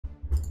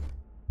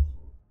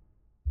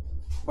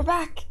We're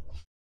back.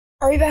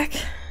 Are we back?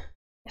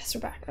 Yes,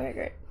 we're back. Okay,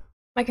 great.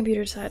 My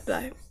computer decided to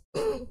die.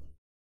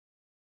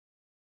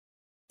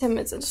 10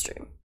 minutes into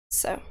stream.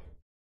 So,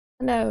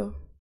 no.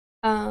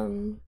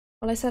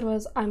 What I said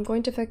was I'm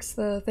going to fix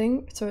the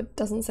thing so it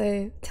doesn't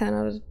say 10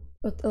 out of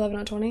 11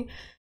 out of 20.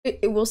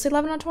 It will say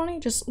 11 out of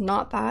 20, just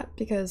not that,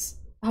 because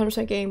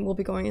 100% game will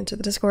be going into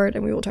the Discord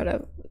and we will try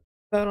to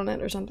vote on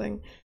it or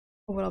something.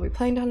 Or what I'll be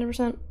playing to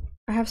 100%.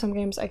 I have some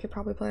games I could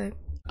probably play.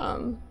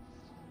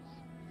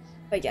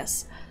 But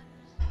yes.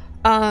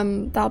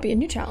 That'll be a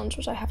new challenge,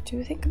 which I have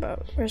to think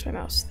about. Where's my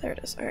mouse? There it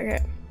is. Okay,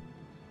 great.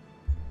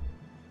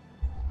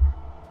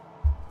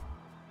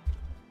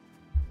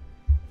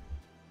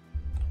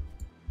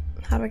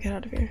 How do I get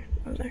out of here?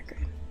 Oh, there,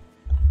 great.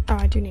 Oh,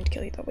 I do need to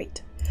kill you though.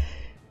 Wait.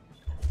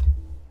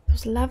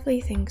 Those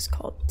lovely things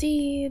called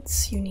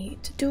deeds you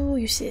need to do,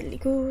 you silly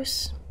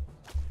goose.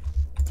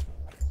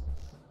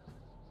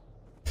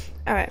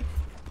 Alright.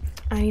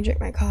 I need to drink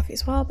my coffee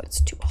as well, but it's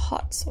too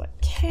hot, so I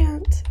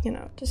can't. You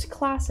know, just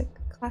classic.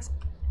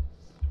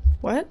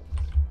 What?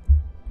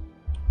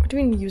 What do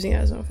you mean using it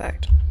as an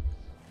effect?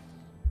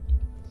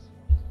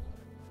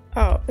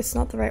 Oh, it's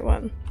not the right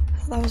one. I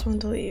thought that was one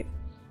to leave.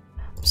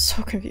 I'm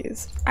so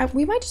confused.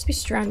 We might just be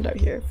stranded out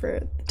here for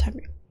the time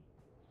being.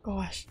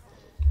 Gosh.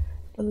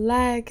 The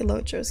lag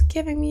LOTRO is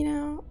giving me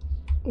now.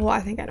 Well, I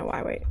think I know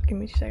why. Wait, give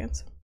me 2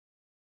 seconds.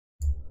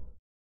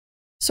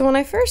 So when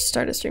I first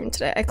started streaming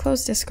today, I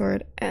closed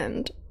Discord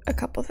and a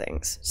couple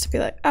things just to be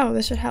like, oh,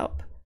 this should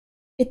help.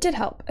 It did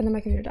help, and then my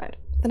computer died.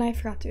 Then I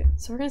forgot to.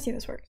 So we're gonna see if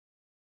this works.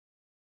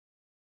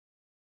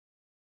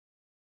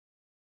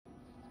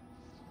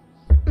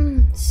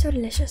 So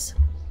delicious.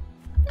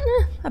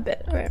 A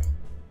bit. Okay.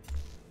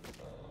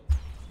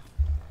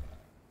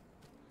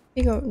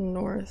 You go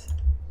north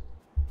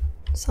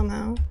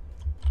somehow.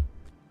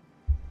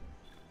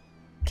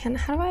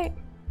 How do I?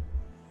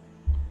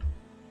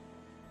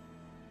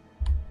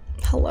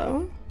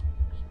 Hello?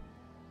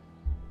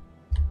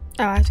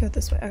 Oh, I have to go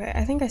this way. Okay,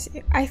 I think I see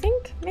it. I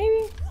think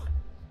maybe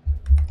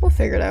we'll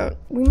figure it out.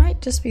 We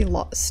might just be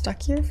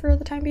stuck here for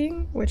the time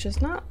being, which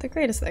is not the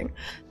greatest thing,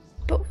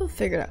 but we'll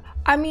figure it out.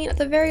 I mean, at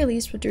the very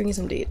least, we're doing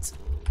some deeds.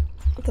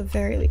 At the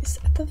very least.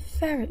 At the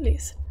very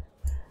least.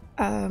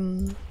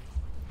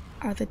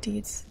 Are the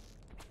deeds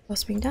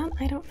supposed to be done?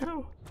 I don't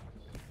know.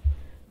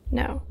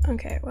 No.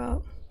 Okay,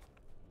 well,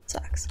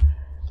 sucks.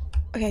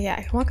 Okay, yeah,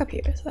 I can walk up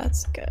here, so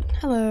that's good.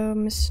 Hello,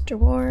 Mr.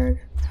 Ward.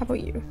 How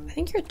about you? I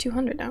think you're at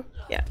 200 now.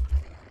 Yeah.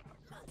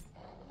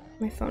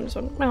 My phone is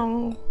on.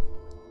 No.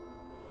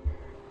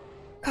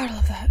 God, I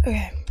love that.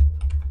 Okay.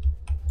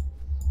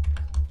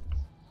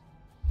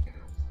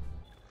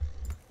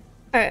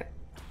 Alright.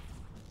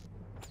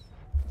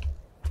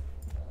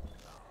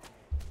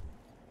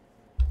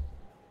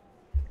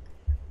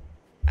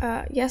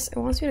 Yes, it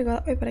wants me to go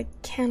that way, but I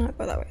cannot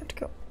go that way. I have to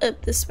go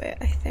up this way,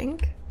 I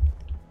think.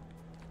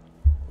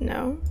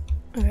 No?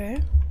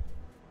 Okay.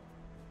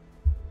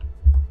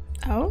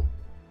 Oh?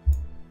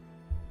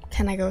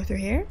 Can I go through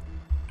here?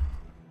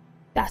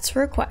 That's a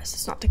request.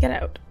 It's not to get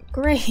out.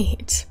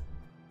 Great.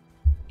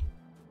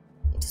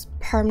 Just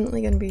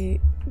permanently gonna be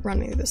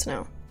running through the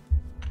snow.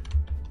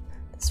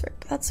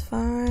 That's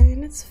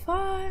fine. It's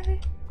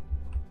fine.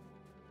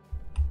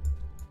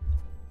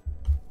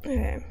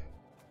 Okay.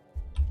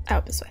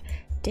 Out this way.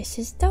 This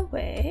is the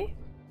way.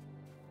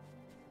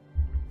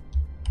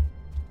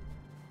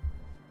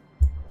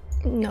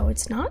 No,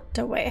 it's not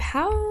the way.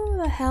 How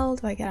the hell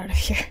do I get out of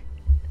here?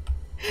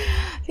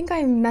 I think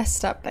I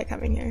messed up by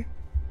coming here.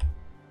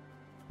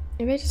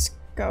 Maybe I just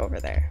go over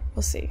there.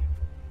 We'll see.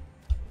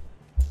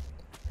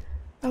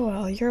 Oh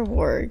well, you're a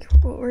warg.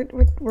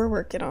 We're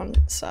working on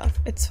stuff.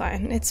 It's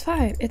fine. It's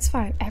fine. It's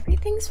fine.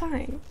 Everything's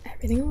fine.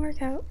 Everything will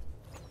work out.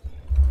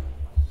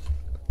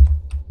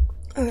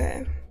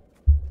 Okay.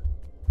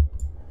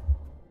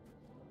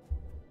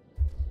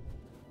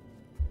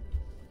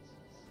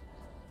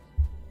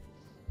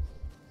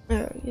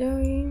 Oh,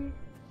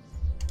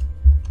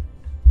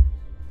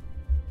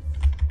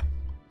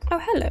 oh,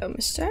 hello,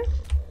 mister.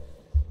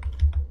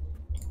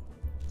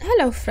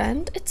 Hello,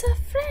 friend. It's a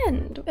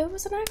friend. It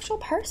was an actual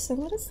person.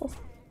 What is this?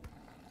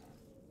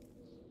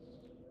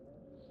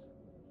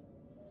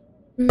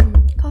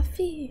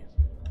 Coffee.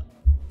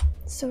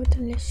 So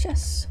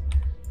delicious.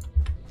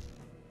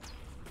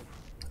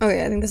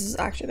 Okay, I think this is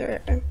actually the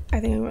right way. I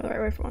think I went the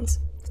right way for once.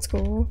 That's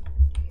cool.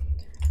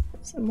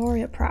 It's a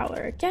Moria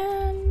Prowler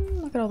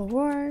again. Look at all the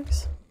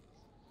wargs.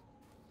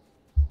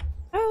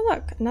 Oh,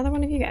 look. Another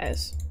one of you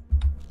guys.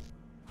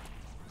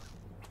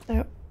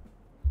 Oh.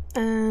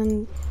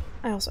 And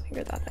I also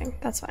angered that thing.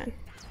 That's fine.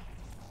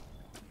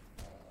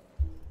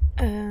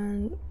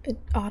 And it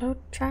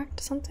auto-tracked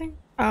something?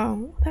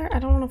 Oh, there. I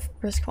don't want to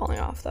risk falling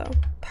off though.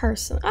 Oh,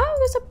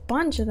 there's a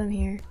bunch of them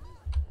here.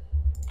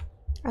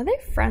 Are they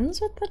friends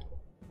with the?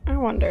 I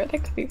wonder. They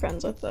could be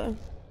friends with the.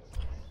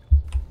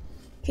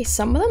 Okay,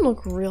 some of them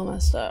look real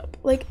messed up.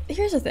 Like,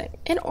 here's the thing.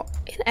 In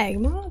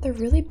Agma, they're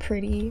really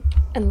pretty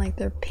and like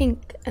they're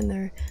pink and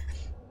they're,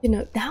 you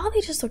know, now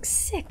they just look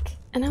sick.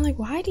 And I'm like,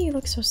 why do you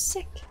look so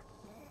sick?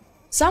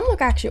 Some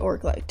look actually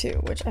orc-like too,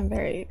 which I'm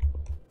very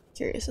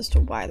curious as to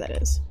why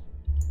that is.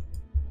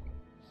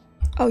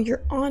 Oh,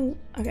 you're on,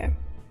 okay,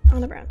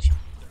 on a branch.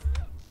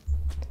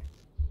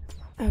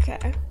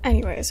 Okay,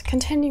 anyways,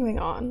 continuing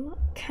on.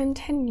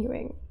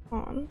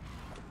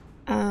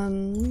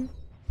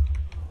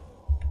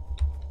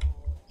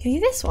 Give you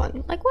this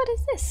one. Like, what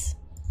is this?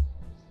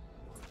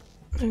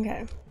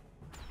 Okay.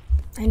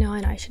 I know,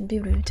 I shouldn't be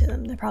rude to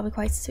them. They're probably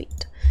quite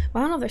sweet.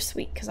 Well, I don't know if they're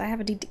sweet because I have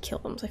a need to kill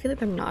them, so I feel like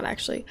they're not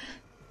actually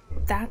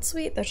that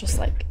sweet. They're just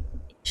like,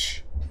 shh.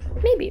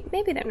 Maybe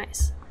they're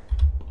nice.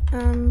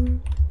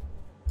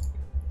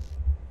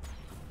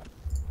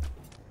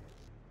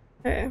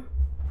 Okay.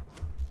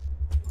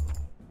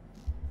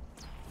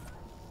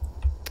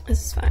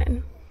 This is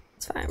fine.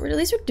 It's fine. At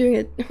least we're doing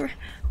it.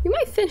 We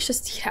might finish this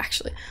tea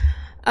actually.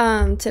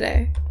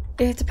 Today.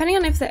 Depending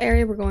on if the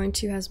area we're going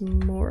to has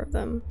more of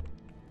them.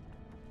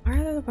 Why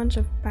are there a bunch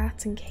of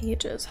bats in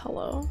cages?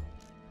 Hello.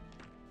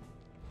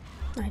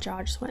 My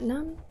jaw just went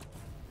numb.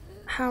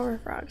 How are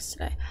frogs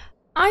today?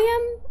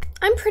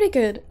 I'm pretty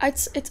good.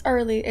 It's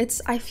early.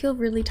 I feel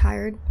really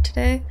tired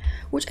today,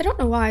 which I don't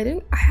know why.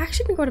 I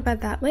actually didn't go to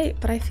bed that late,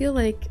 but I feel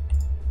like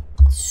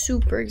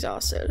super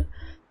exhausted.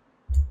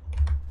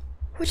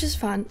 Which is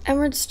fun. And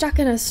we're stuck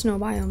in a snow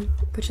biome,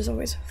 which is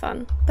always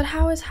fun. But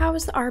how is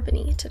the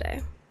Arbany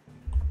today?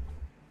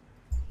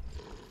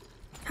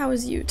 How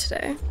is you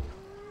today?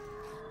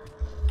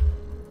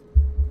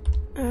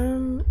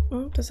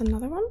 Oh, there's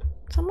another one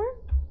somewhere?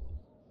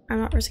 I'm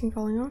not risking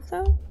falling off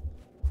though.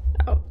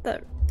 Oh,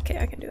 okay,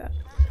 I can do that.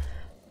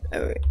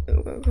 Alright,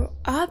 we're gonna go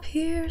up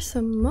here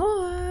some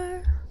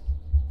more.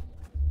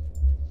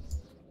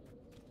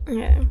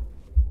 Okay.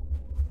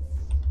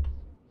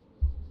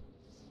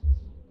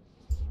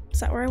 Is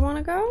that where I want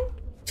to go?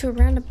 To a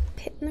random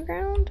pit in the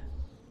ground?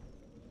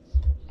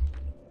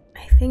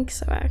 I think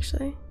so,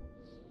 actually.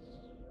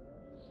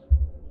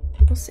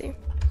 We'll see.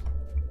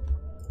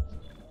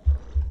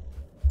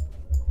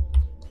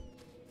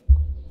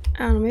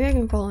 I don't know, maybe I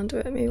can fall into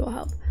it. Maybe it'll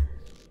help.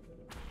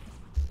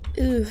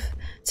 Ugh.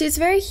 See, it's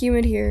very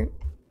humid here.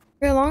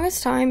 For the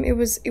longest time, it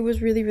was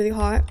really, really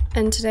hot.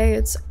 And today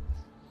it's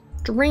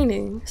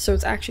raining, so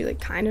it's actually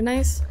like kind of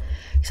nice.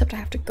 Except I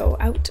have to go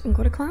out and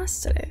go to class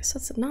today. So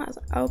it's not.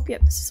 Like, oh, yeah,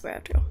 this is where I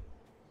have to go.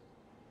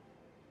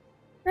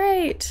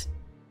 Right.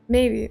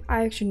 Maybe.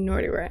 I actually have no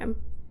idea where I am.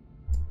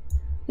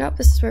 Nope,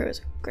 this is where it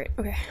was. Great.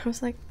 Okay. I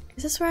was like,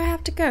 is this where I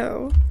have to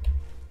go?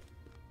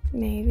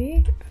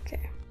 Maybe.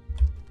 Okay.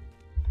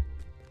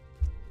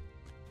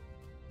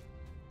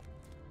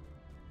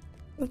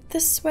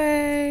 This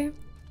way.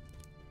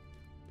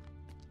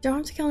 Don't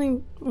have to kill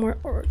any more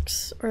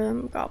orcs or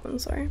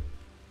goblins, sorry.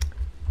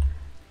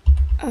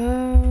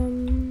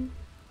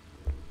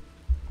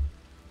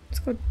 Let's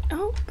go.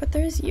 Oh, but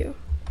there is you.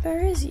 There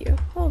is you.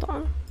 Hold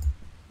on.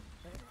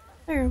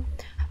 There.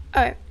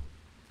 Alright.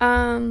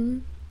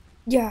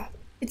 Yeah.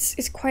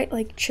 It's quite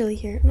like chilly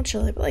here. Not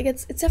chilly, but like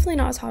it's definitely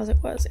not as hot as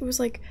it was. It was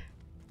like,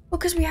 well,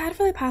 because we had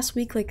for the past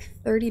week like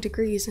 30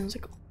 degrees, and I was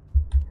like,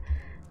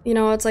 you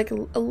know, it's like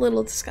a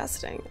little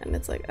disgusting, and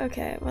it's like,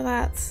 okay, well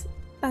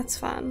that's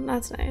fun.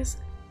 That's nice.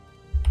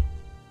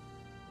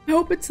 I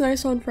hope it's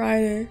nice on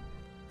Friday,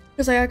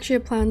 because I actually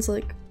have plans to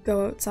like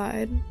go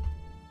outside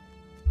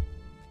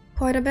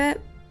quite a bit,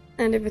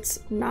 and if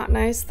it's not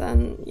nice,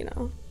 then you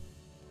know,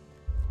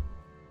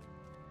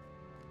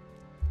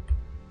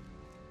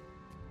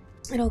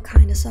 it'll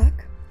kind of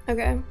suck.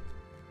 Okay.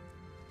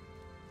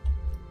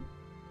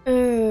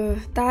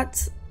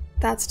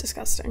 That's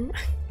disgusting.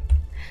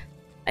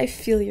 I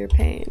feel your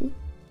pain.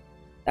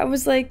 That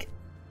was like,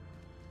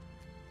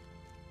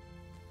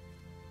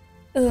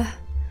 ugh.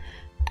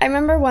 I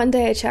remember one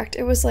day I checked,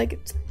 it was like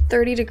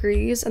 30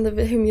 degrees and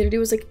the humidity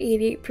was like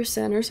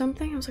 88% or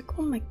something. I was like,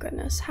 oh my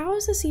goodness, how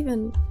is this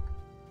even?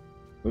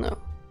 No.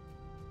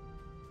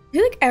 I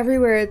feel like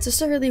everywhere it's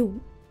just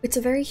it's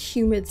a very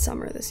humid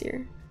summer this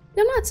year.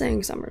 I'm not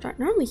saying summers aren't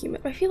normally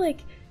humid, but I feel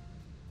like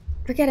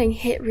we're getting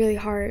hit really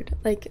hard.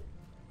 Like,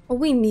 well,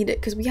 we need it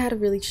because we had a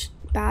really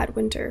bad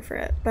winter for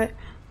it, but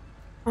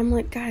I'm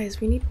like, guys,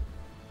 we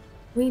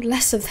need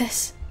less of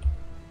this.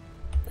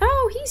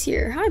 Oh, he's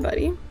here. Hi,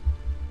 buddy.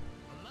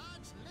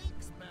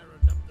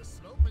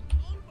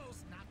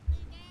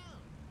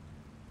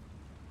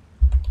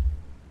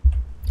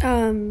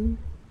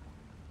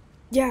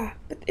 Yeah,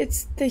 but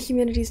the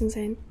humidity's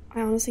insane.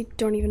 I honestly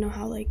don't even know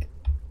how, like,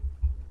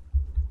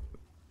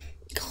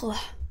 ugh.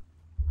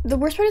 The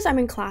worst part is I'm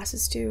in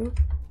classes too,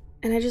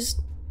 and I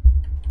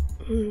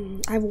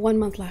have 1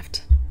 month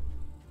left.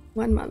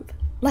 1 month.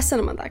 Less than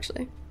a month,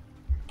 actually.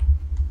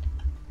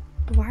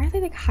 Why are they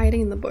like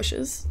hiding in the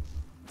bushes?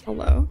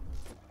 Hello?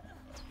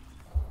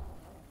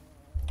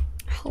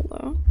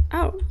 Hello?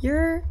 Oh,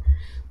 you're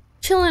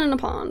chilling in a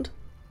pond.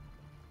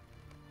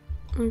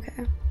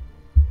 Okay.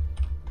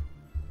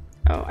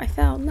 Oh, I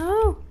fell.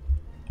 No!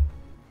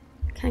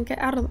 Can't get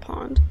out of the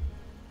pond.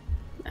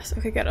 Yes,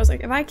 okay, good. I was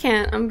like, if I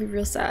can't, I'm gonna be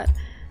real sad.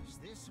 Is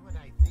this what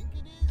I think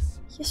it is?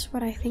 Yes,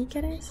 what I think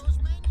it is?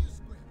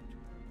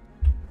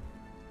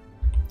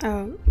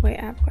 Oh, wait,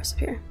 I have a quest up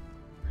here.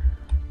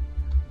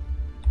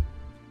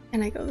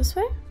 Can I go this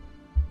way?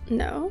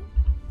 No.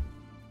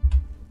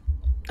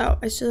 Oh,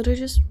 it's literally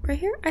just right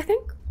here, I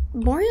think.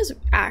 Moria's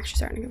actually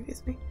starting to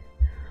confuse me.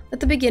 But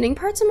the beginning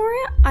parts of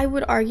Moria, I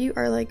would argue,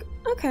 are like,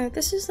 okay,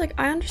 this is like,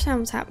 I understand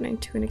what's happening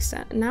to an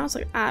extent. And now it's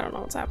like, I don't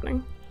know what's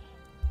happening.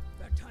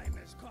 The time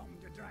has come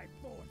to drive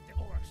forth the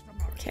orcs from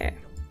our Okay.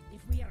 kingdom.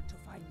 If we are to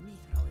find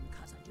Mithra in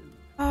Khazad-dûm,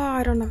 Oh,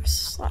 I don't have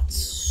slots.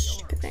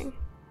 Stupid thing.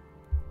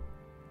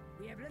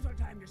 we have little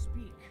time to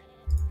speak.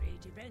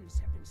 Great events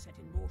have been set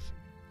in motion.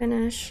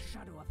 Finish. The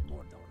shadow of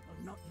Mordor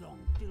will not long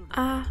fill the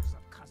Ah. halls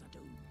of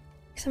Khazad-dûm.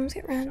 Someone's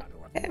getting around. Shadow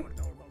of Okay.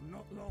 Mordor will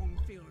not long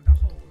fill the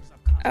halls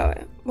of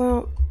Khazad-dûm.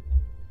 Oh,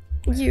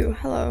 well, you,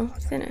 hello,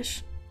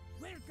 finish.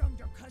 Welcome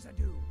to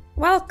Khazad-dûm.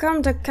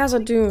 Welcome to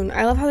Khazad-dûm.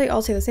 I love how they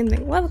all say the same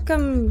thing.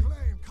 Welcome.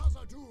 Claim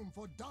Khazad-dûm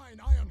for Dine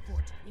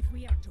Ironfoot. If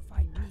we are to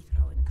find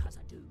Mithra in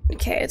Khazad-dûm,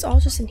 Okay, it's all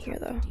just in here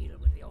though. deal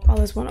with the Oh,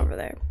 there's one over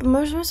there. But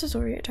most of is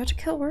over here. Do I have to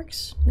kill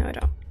orcs? No, I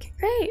don't. Okay,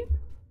 great.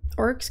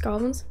 Orcs,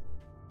 goblins.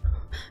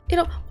 You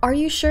know, are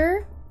you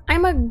sure?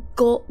 I'm a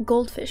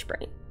goldfish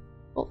brain.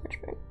 Goldfish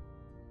brain.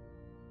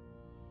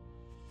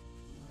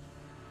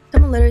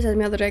 Someone literally said to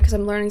me the other day because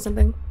I'm learning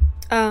something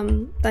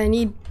that I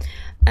need,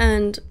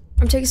 and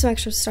I'm taking some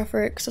extra stuff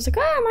for it because I was like,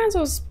 ah, I might as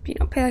well, you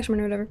know, pay extra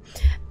money or whatever.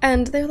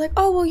 And they were like,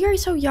 oh, well, you're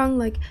so young,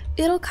 like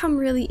it'll come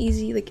really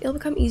easy, like it'll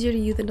become easier to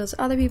you than it does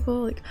to other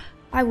people, like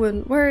I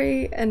wouldn't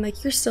worry, and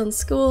like you're still in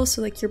school,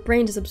 so like your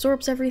brain just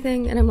absorbs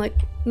everything. And I'm like,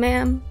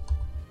 ma'am,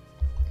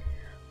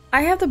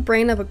 I have the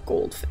brain of a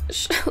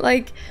goldfish.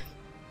 Like,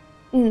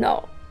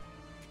 no,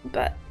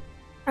 but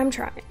I'm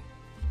trying.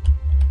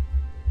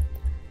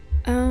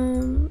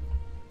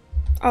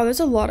 Oh,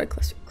 there's a lot of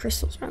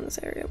crystals around this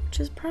area,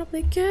 which is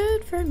probably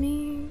good for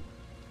me.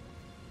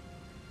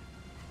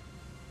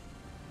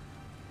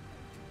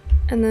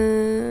 And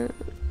then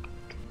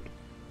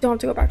don't have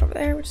to go back over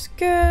there, which is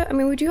good. I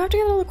mean, we do have to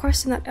get all the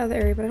quests in that other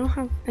area, but I don't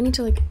have, I need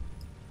to like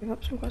give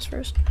up some quests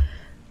first.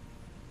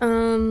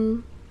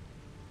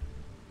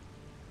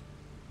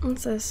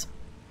 What's this?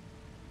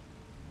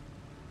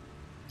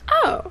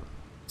 Oh,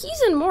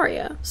 he's in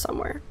Moria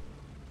somewhere.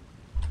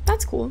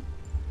 That's cool.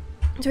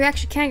 So we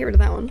actually can get rid of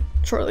that one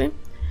shortly.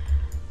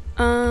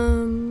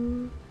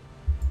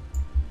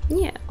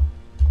 Yeah.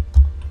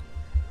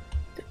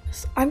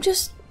 Goodness. I'm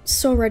just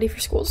so ready for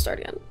school to start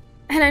again.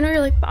 And I know you're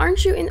like, but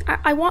aren't you in?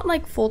 I want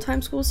like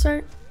full-time school to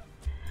start.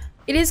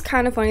 It is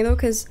kind of funny though,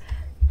 because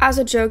as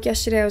a joke,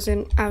 yesterday I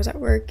was at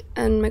work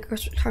and my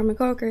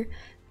coworker,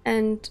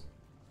 and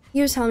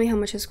he was telling me how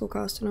much his school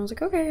cost, and I was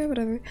like, okay,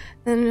 whatever.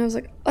 And I was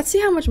like, let's see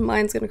how much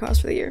mine's gonna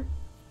cost for the year,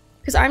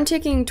 because I'm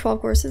taking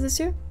 12 courses this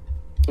year,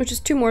 which is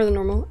 2 more than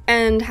normal,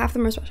 and half of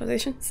them are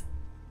specializations.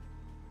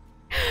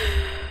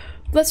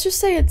 Let's just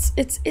say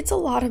it's a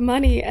lot of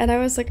money, and I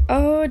was like,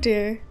 oh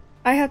dear,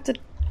 I have to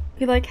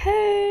be like,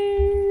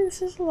 hey,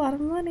 this is a lot of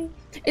money.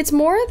 It's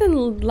more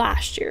than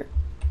last year,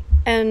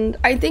 and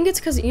I think it's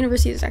because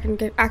universities actually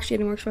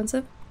getting more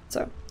expensive.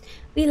 So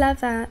we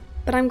love that,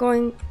 but I'm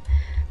going.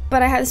 But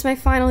this is my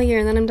final year,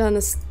 and then I'm done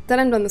this. Then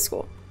I'm done with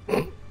school.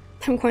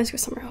 I'm going to go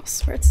somewhere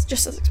else where it's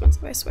just as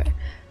expensive, I swear.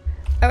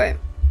 Okay.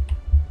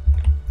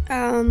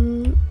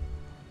 Where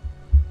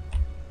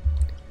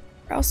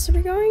else are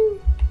we going?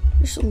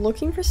 Just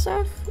looking for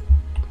stuff.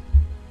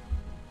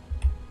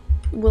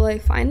 Will I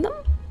find them?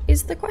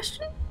 Is the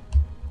question.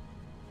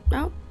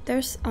 Oh,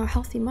 there's a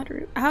healthy mud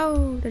root.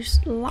 Oh, there's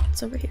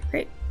lots over here.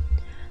 Great.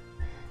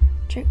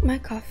 Drink my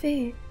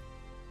coffee.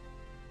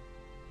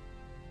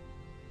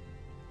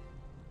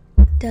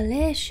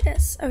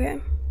 Delicious.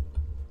 Okay.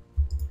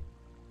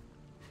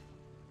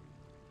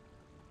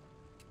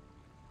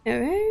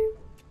 Okay.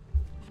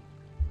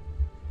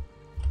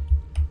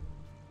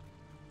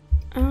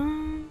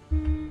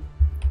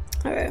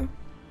 Okay.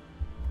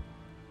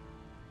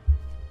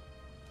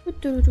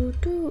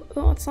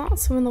 Oh, let's not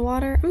swim in the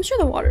water. I'm sure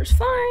the water's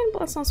fine,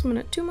 but let's not swim in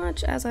it too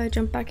much as I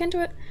jump back into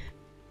it.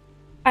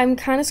 I'm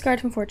kind of scarred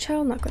from Fort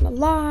Chell, not gonna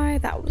lie.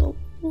 That was a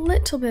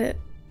little bit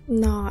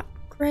not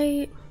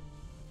great.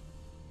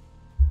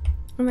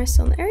 Am I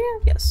still in the area?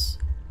 Yes.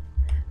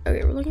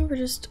 Okay, we're looking for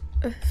just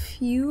a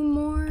few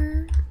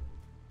more.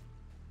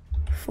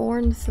 4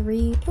 and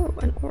 3. Oh,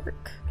 an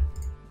orc.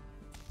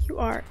 You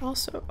are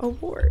also a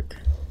warg.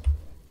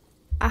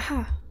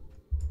 Aha.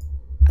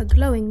 A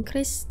glowing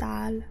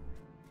crystal.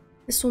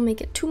 This will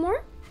make it 2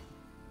 more.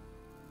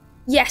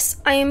 Yes,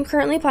 I am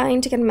currently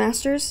planning to get a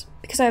master's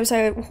because I was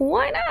like,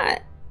 why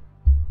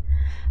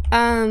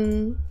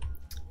not?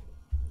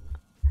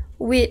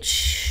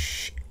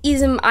 Which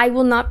is I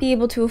will not be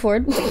able to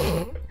afford.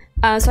 So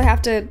I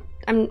have to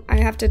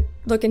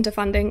look into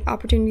funding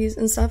opportunities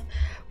and stuff,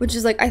 which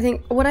is like, I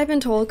think what I've been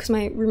told, because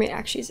my roommate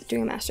actually is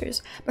doing a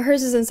master's, but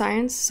hers is in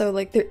science, so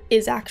like there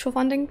is actual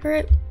funding for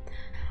it.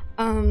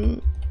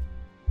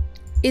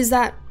 Is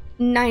that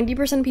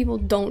 90% of people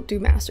don't do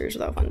masters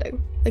without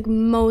funding. Like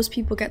most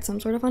people get some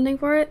sort of funding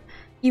for it,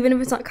 even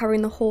if it's not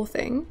covering the whole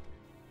thing.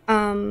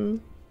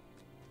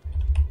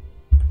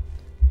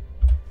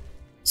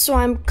 So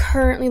I'm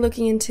currently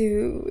looking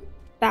into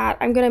that.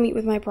 I'm gonna meet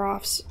with my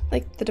profs,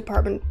 like the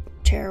department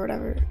chair or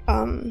whatever,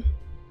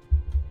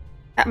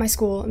 at my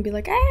school and be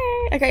like,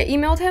 hey, like I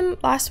emailed him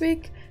last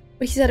week,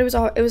 but he said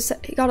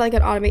he got like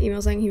an automated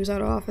email saying he was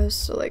out of office.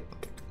 So like,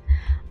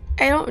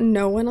 I don't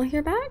know when I'll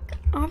hear back,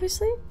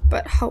 obviously,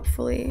 but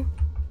hopefully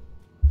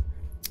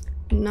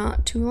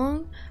not too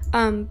long.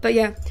 But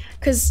yeah,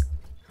 because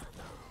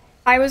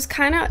I was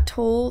kind of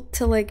told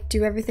to like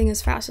do everything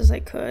as fast as I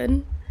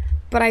could,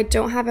 but I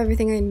don't have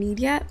everything I need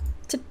yet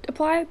to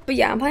apply. But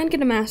yeah, I'm planning to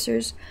get a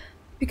master's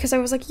because I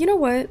was like, you know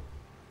what?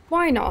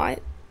 Why not?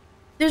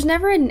 There's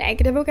never a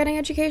negative about getting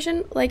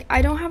education. Like,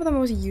 I don't have the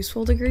most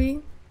useful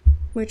degree,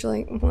 which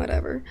like,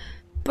 whatever.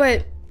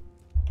 But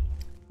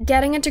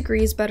getting a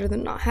degree is better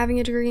than not having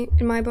a degree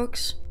in my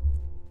books.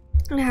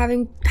 And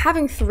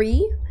having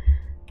three,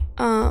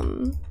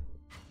 having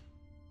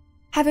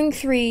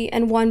three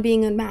and one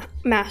being a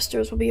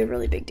master's will be a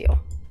really big deal.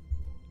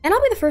 And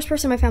I'll be the first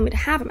person in my family to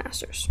have a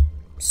master's.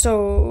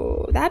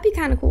 So that'd be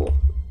kind of cool.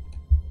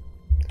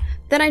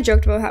 Then I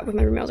joked about that with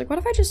my roommate. I was like, what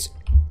if I just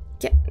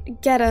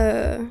get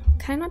a...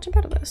 Can I not jump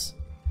out of this?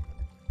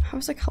 I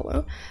was like,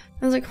 hello?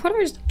 I was like, what if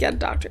I just get a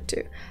doctorate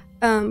too?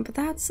 But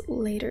that's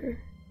later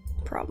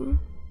problem.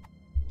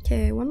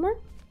 Okay, one more.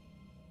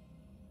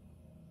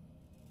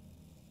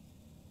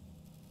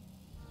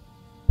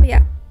 But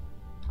yeah.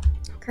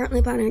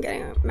 Currently planning on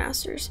getting a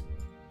master's.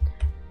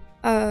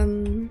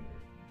 One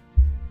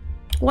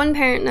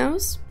parent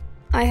knows.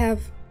 I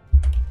have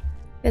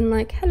been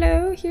like,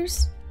 hello,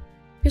 here's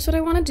what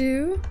I want to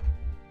do.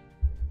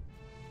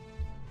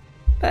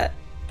 But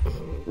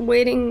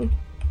waiting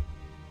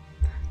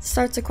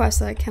starts a quest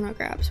that I cannot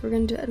grab, so we're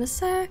gonna do that in a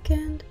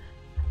second.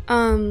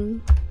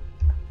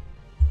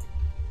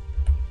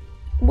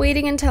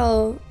 Waiting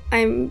until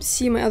I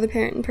see my other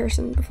parent in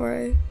person before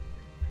I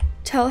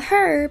tell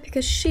her,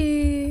 because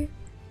she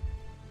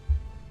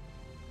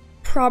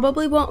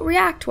probably won't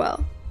react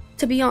well,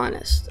 to be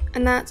honest.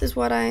 And that is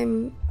what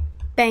I'm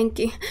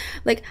banking.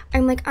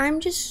 I'm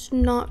just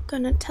not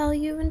gonna tell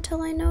you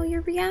until I know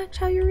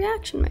how your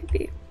reaction might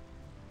be.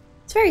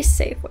 It's a very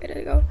safe way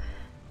to go.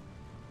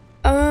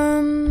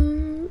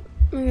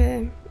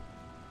 Okay.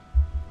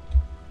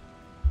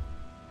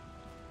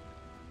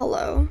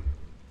 Hello.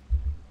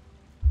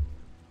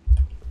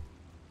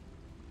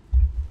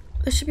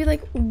 There should be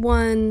like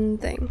one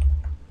thing.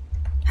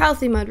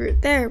 Healthy mud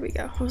root. There we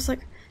go. I was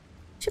like,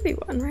 should be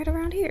one right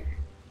around here.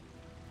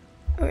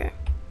 Okay.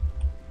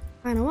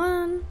 Final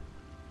one.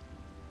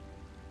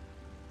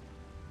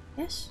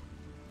 Yes.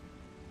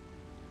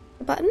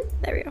 The button?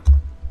 There we go.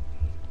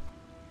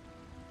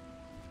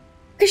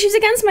 Because she's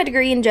against my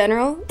degree in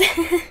general.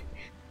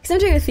 Because I'm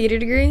doing a theater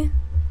degree.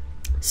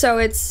 So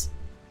it's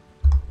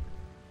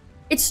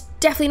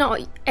definitely not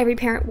what every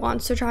parent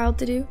wants their child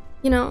to do.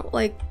 You know,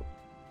 like,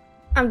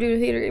 I'm doing a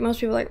theater degree. Most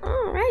people are like,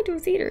 oh, I do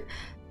theater.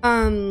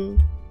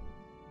 And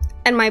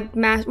my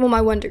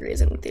one degree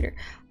is in theater.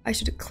 I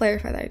should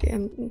clarify that idea.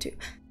 I'm too.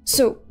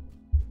 So,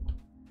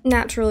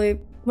 naturally,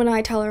 when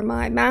I tell her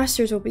my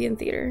master's will be in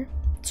theater,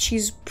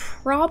 she's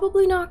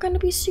probably not going to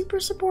be super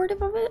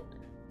supportive of it.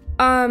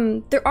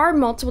 There are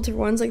multiple different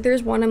ones. Like,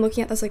 there's one I'm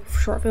looking at that's like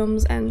short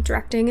films and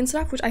directing and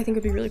stuff, which I think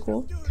would be really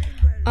cool.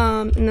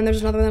 And then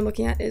there's another one I'm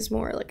looking at is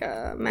more like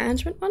a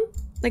management one,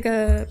 like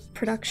a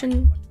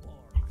production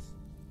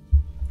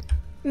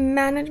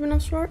management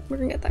of sort. We're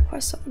gonna get that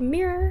quest off the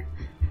mirror.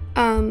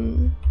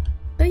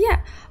 But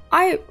yeah,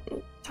 I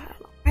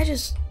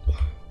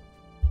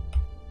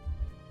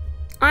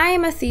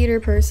am a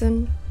theater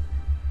person,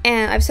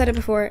 and I've said it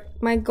before,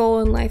 my goal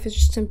in life is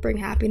just to bring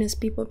happiness to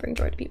people, bring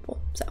joy to people.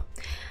 So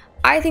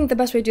I think the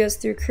best way to do this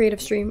is through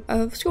creative stream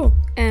of school,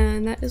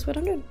 and that is what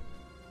I'm doing.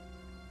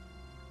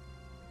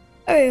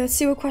 Okay, let's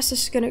see what quest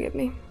this is gonna give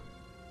me.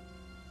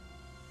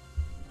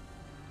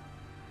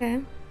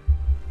 Okay.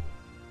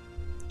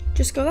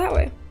 Just go that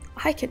way.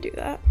 I could do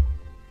that.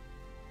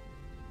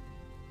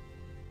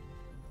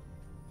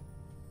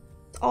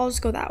 I'll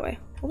just go that way.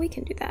 Well, we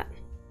can do that.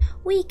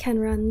 We can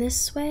run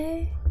this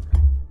way.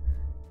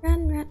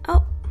 Run, run.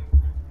 Oh.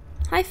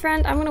 Hi,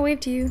 friend. I'm gonna wave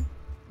to you.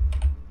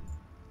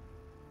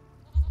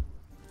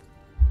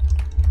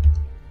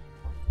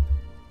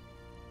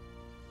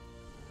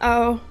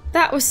 Oh,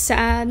 that was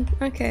sad.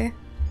 Okay.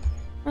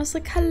 I was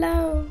like,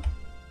 hello.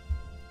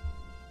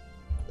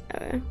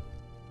 Okay.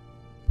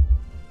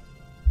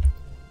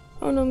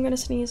 Oh no, I'm gonna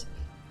sneeze.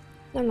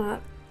 I'm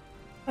not.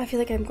 I feel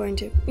like I'm going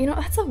to. You know,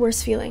 that's the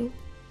worst feeling.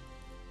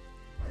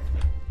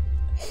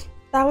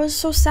 That was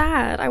so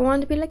sad. I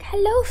wanted to be like,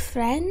 hello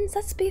friends,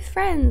 let's be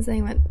friends. And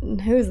he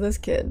went, who's this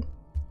kid?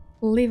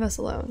 Leave us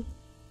alone.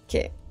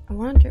 Okay, I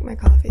want to drink my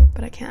coffee,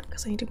 but I can't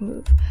because I need to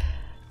move.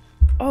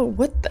 Oh,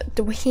 what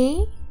the,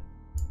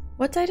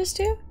 what did I just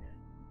do?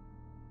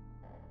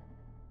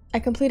 I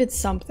completed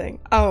something.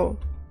 Oh,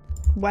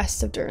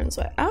 west of Durin's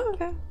Way. Oh,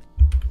 okay.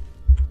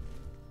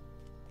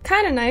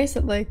 Kind of nice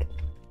that, like,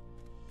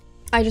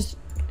 I just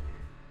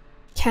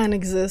can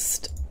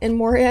exist in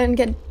Moria and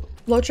get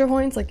LOTRO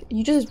points. Like,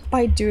 you just,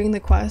 by doing the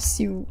quests,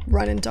 you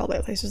run into all the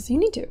other places you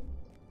need to.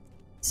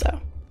 So,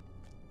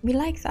 we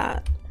like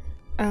that.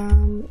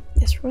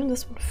 Yes, we're going to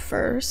this one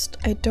first.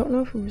 I don't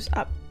know who's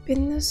up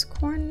in this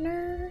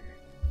corner.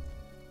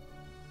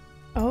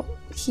 Oh,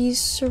 he's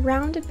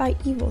surrounded by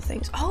evil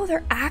things. Oh,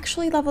 they're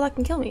actually level that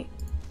can kill me.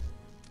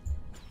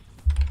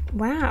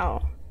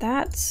 Wow,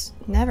 that's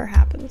never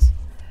happens.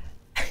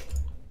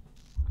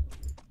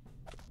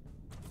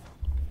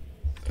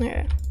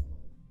 Okay.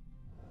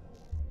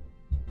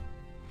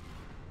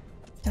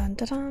 Dun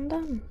dun dun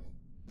dun.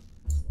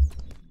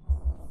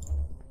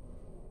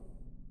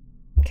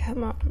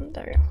 Come on,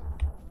 there we go.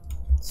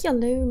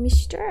 Hello,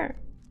 mister.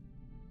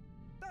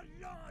 The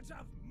lords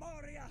of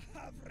Moria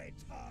have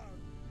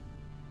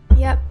returned.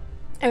 Yep.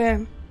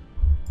 Okay.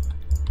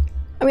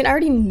 I mean, I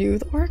already knew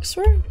the orcs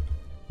were.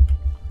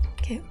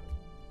 Okay.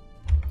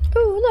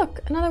 Ooh,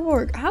 look, another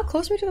warg. How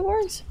close are we to the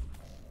wargs?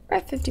 We're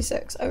at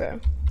 56. Okay.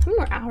 How many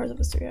more hours of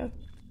this do we have?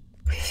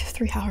 We have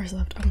 3 hours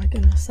left. Oh my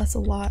goodness, that's a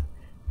lot.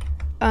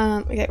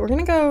 Okay, we're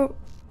gonna go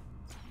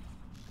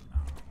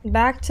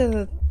back to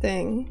the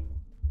thing.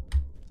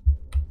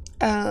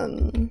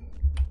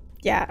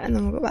 Yeah, and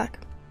then we'll go back.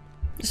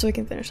 Just so we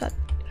can finish that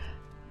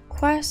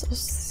quest. Let's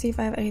see if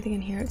I have anything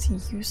in here that's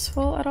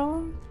useful at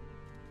all.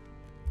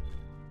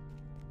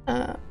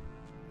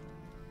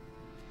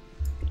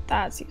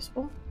 That's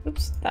useful.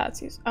 Oops,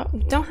 that's useful. Oh,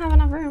 don't have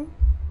enough room.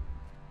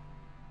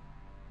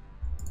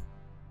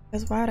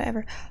 Because why would I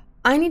ever?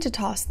 I need to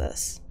toss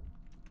this.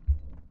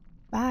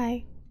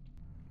 Bye.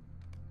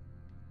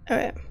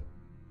 Okay.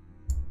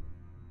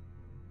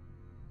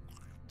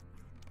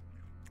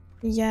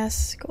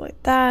 Yes, go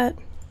like that.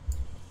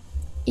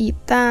 Eat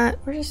that.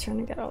 We're just trying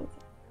to get all.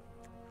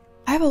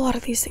 I have a lot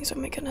of these things. Oh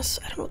my goodness.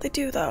 I don't know what they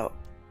do though.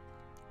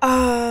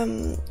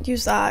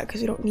 Use that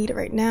because we don't need it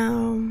right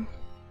now.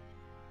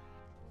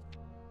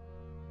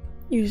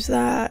 Use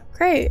that.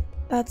 Great.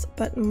 That's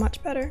but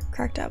much better.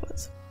 Crack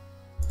tablets.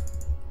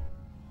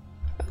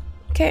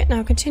 Okay,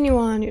 now continue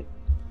on.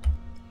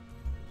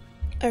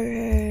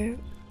 Okay,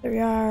 there we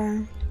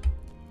are.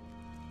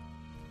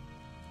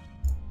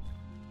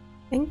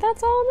 I think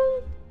that's all of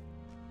them?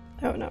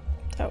 Oh no.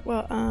 Oh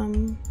well,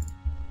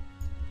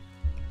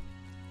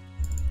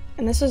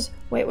 and this is,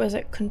 wait, was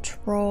it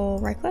control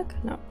right click?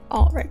 No,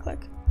 alt right click.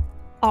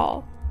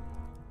 Alt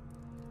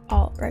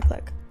right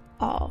click.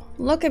 All.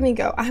 Look at me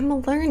go.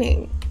 I'm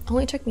learning.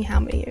 Only took me how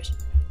many years?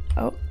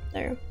 Oh,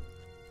 there.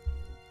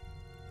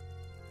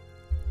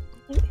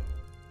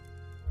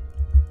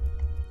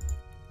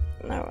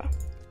 Oh,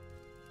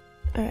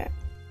 okay.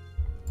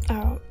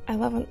 Oh, I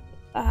love when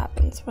that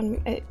happens, when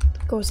it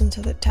goes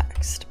into the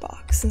text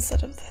box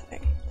instead of the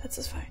thing. That's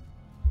just fine.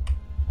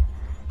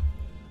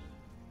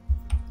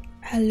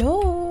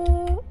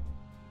 Hello?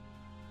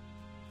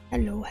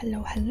 Hello,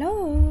 hello,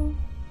 hello.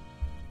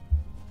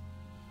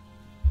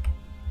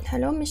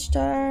 Hello,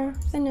 mister.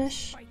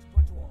 Finish.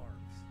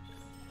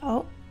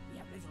 Oh.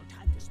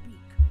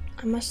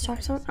 I must talk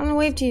to someone. I'm gonna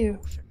wave to you.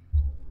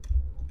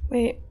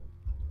 Wait.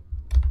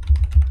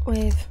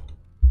 Wave.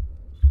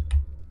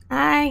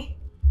 Hi.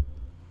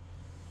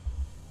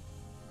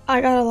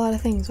 I got a lot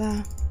of things.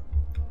 Wow.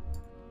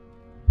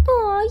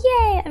 Oh,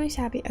 yay. That makes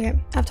me happy. Okay,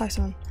 I've talked to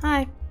someone.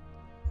 Hi.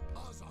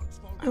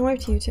 I'll wave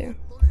to you too.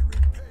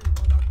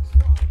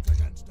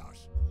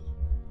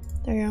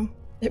 There you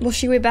go. Will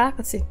she wave back?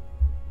 Let's see.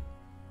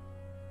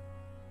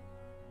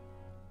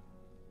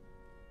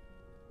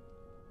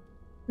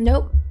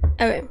 Nope.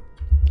 Okay.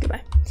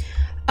 Goodbye.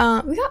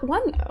 We got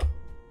one though.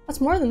 That's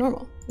more than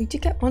normal. We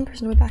did get one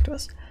person to wave back to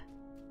us.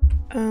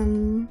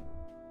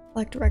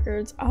 Collect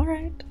records.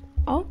 Alright.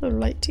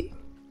 Alrighty.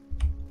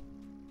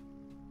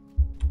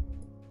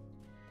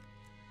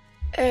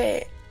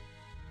 Hey.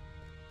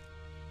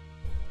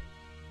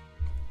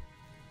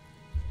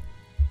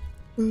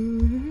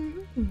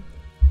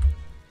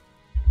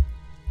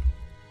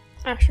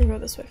 I should go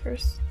this way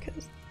first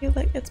because I feel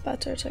like it's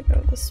better to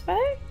go this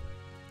way.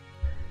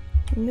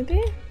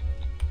 Maybe.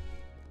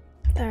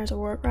 There's a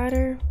warp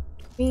rider.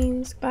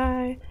 Queens,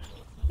 bye.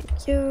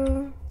 Thank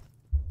you.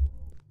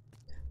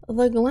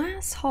 The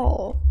glass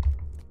hall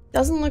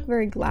doesn't look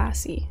very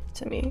glassy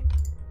to me.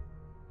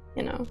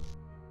 You know.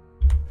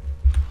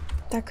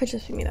 That could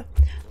just be me though.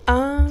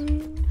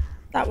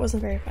 That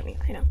wasn't very funny,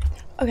 I know.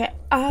 Okay,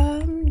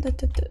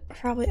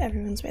 probably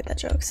everyone's made that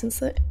joke since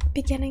the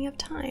beginning of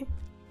time.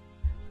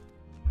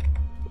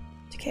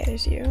 Okay,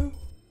 there's you.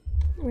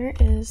 Where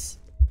is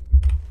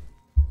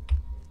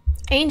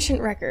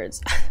ancient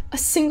records? A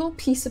single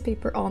piece of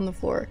paper on the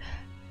floor.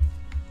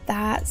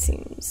 That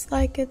seems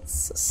like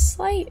it's a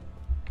slight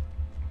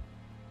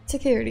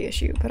security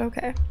issue, but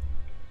okay.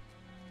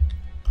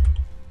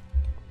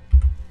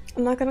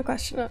 I'm not gonna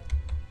question it.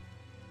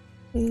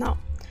 No.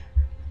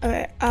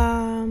 Okay,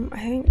 I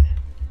think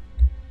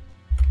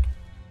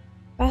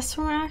best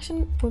form of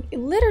action would be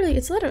literally,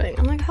 it's littering.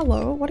 I'm like,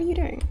 hello, what are you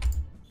doing?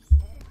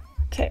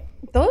 Okay,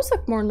 those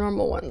look more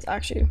normal ones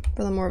actually,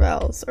 for the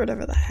Morvels, or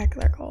whatever the heck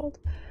they're called.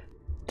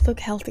 They look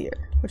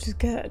healthier, which is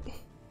good.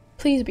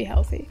 Please be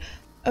healthy.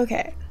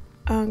 Okay,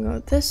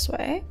 go this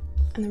way,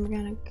 and then we're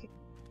gonna go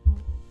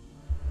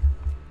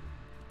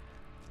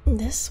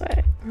this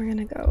way. We're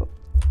gonna go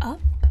up.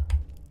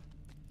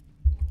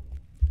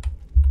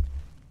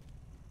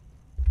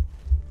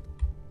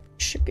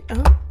 Should be,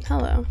 oh,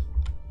 hello.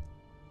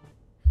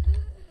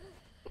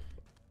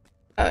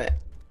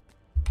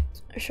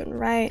 I shouldn't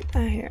write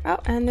here. Oh,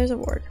 and there's a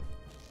ward.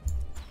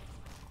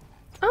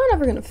 I'm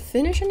never gonna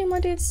finish any more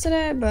dates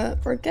today,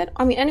 but we're good.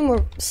 I mean, any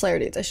more Slayer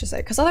dates, I should say,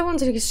 because other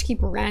ones I just keep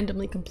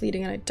randomly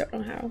completing and I don't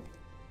know how.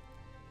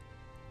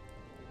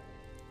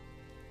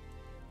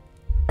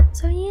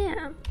 So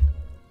yeah.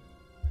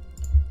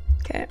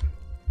 Okay.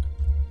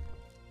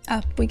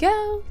 Up we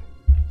go.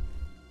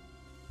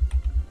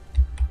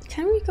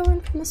 Can we go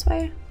in from this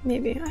way?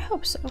 Maybe. I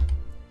hope so.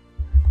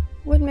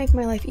 Would make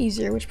my life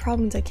easier, which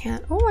probably means I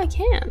can't. Oh, I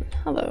can.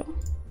 Hello.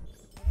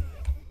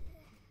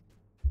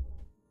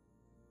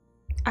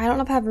 I don't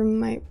know if I have room in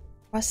my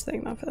quest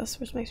thing though for this,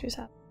 which makes me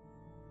sad.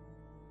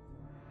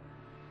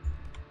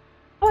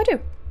 Oh, I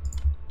do.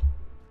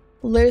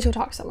 Literally to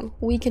talk to someone.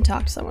 We can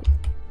talk to someone.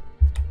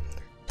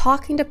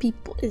 Talking to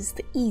people is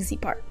the easy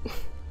part.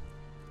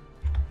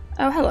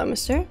 Oh, hello,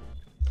 mister.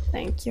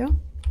 Thank you.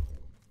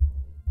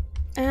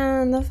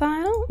 And the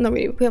final? No,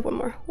 we have one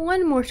more.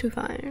 One more to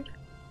find.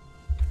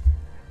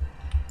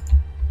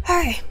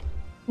 Alright.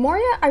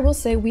 Moria, I will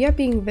say, we are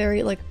being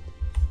very, like,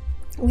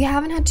 we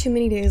haven't had too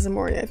many days in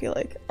Moria, I feel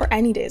like. Or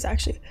any days,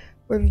 actually,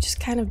 where we've just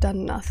kind of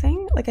done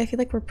nothing. Like, I feel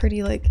like we're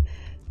pretty, like,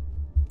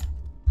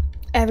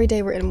 every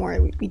day we're in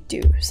Moria, we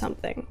do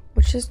something.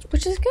 Which is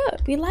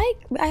good.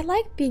 I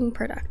like being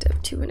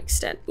productive to an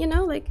extent, you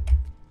know? Like,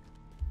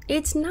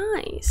 it's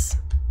nice.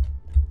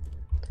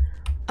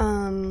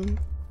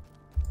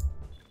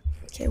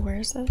 Okay, where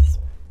is this?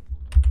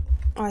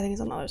 Oh, I think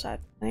it's on the other side.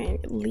 I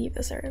need to leave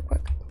this area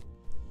quick.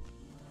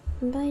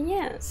 But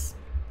yes.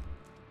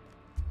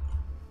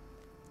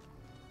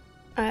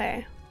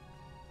 Okay.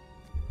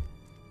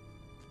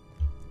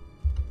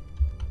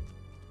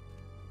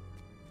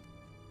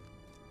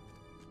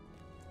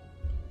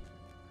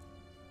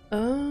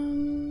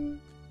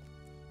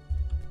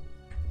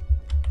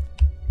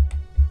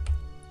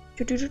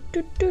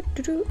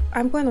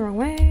 I'm going the wrong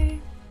way.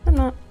 I'm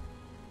not.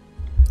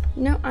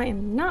 No, I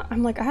am not.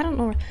 I'm like, I don't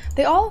know.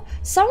 They all,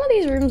 some of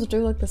these rooms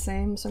do look the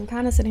same, so I'm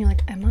kind of sitting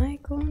like, am I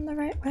going the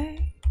right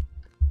way?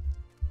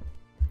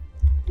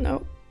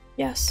 Nope.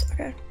 Yes,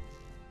 okay.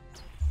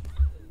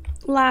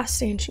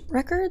 Last ancient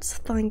records.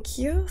 Thank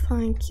you,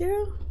 thank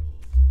you.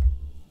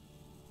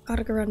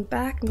 Gotta go run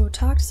back and go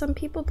talk to some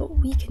people, but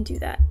we can do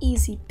that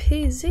easy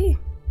peasy.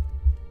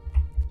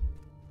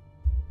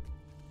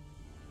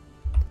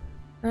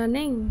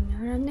 Running,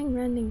 running,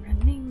 running,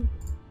 running.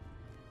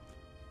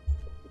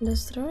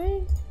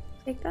 Destroy.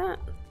 Take that.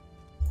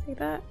 Take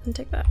that and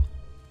take that.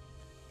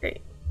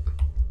 Great.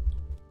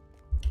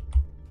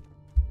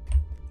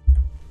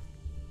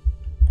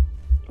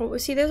 Oh,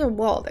 see, there's a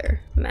wall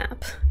there.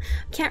 Map.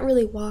 Can't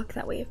really walk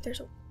that way if there's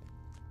a.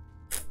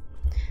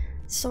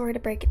 Sorry to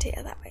break it to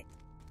you that way.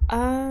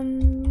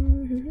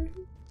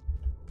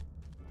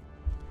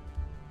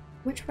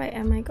 Which way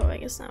am I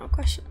going is now a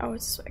question. Oh,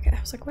 it's this way. Okay, I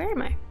was like, where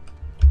am I?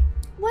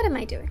 What am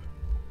I doing?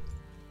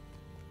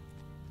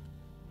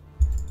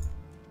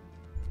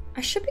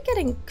 I should be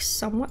getting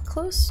somewhat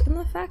close in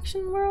the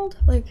faction world.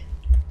 Like,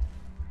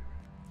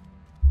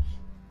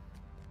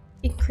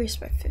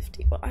 increased by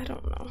 50. Well, I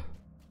don't know.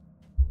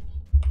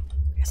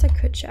 I guess I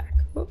could check.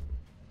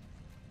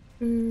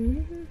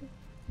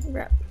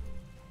 Rep.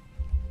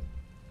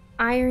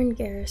 Iron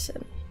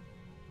Garrison.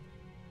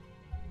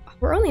 Oh,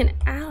 we're only an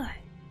ally.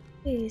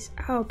 Please.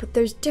 Oh, but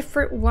there's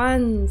different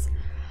ones.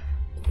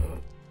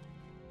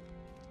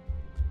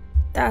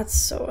 That's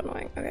so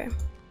annoying. Okay.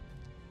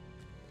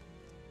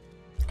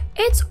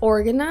 It's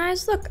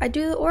organized. Look, I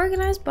do the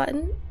organized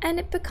button and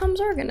it becomes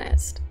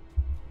organized.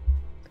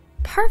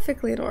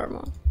 Perfectly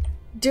normal.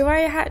 Do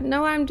I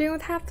know what I'm doing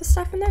with half the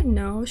stuff in there?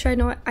 No. Should I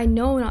know it? I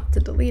know not to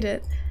delete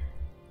it.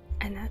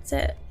 And that's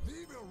it.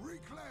 We will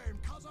reclaim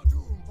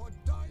Khazad-dûm for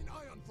Dine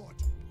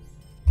Ironfoot.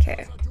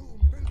 Okay. Khazad-dûm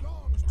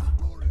belongs to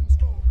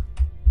Burinstone.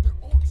 The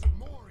orcs of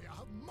Moria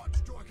have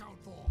much to account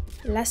for.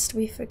 Lest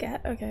we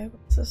forget. Okay,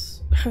 what's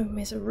this?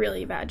 It's a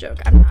really bad joke.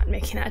 I'm not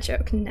making that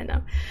joke.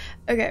 No.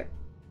 Okay.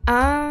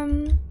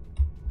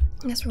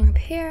 I guess we're up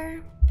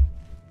here.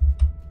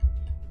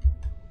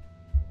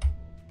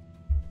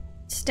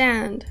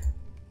 Stand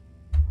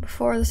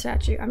before the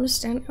statue. I'm just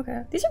standing.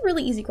 Okay. These are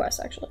really easy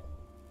quests, actually.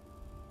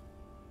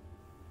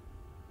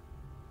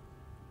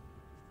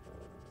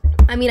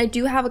 I mean, I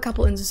do have a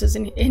couple instances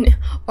in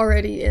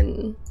already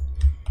in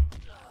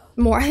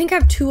more. I think I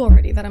have 2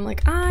 already that I'm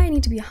like, I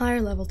need to be a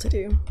higher level to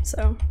do.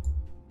 So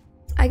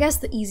I guess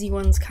the easy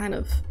ones kind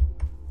of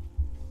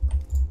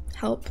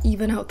help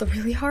even out the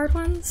really hard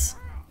ones.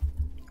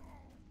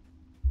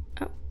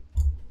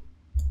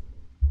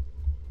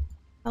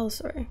 Oh,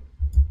 sorry.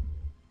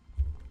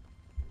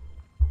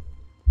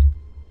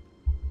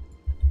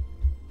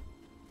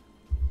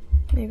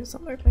 Maybe it's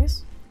not the right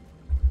place.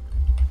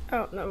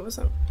 Oh, no, it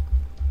wasn't.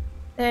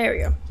 There we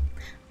go.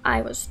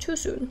 I was too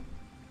soon.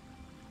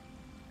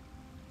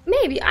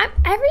 Maybe.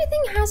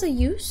 Everything has a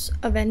use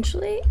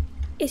eventually.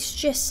 It's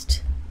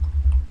just,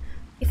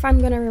 if I'm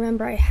gonna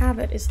remember I have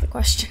it is the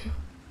question.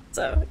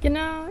 So, you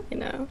know.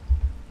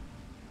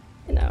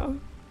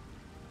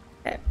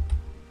 Okay.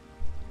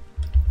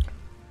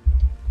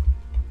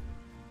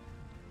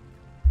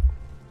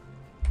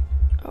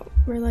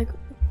 We're like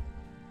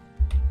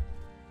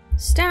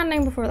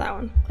standing before that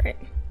one. Great.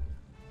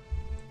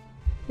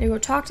 You go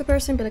talk to the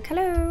person, be like,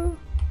 hello.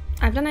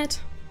 I've done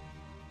it.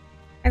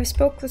 I've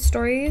spoke the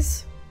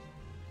stories.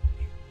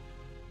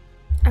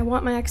 I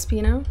want my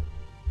XP now.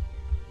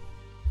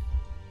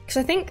 Because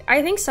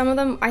I think some of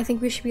them, I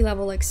think we should be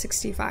level like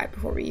 65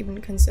 before we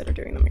even consider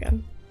doing them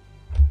again.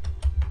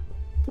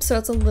 So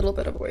it's a little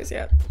bit of a ways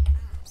yet.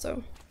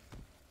 So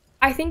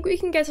I think we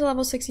can get to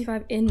level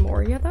 65 in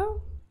Moria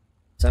though.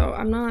 So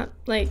I'm not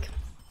like,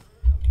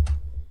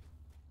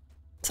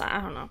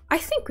 I don't know. I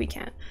think we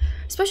can.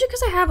 Especially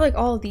because I have like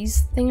all of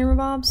these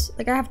thingamabobs.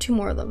 Like I have 2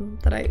 more of them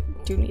that I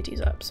do need to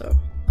use up, so.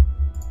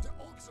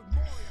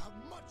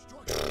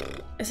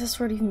 Is this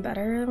sword even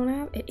better than what I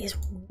have? It is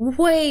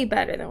way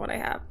better than what I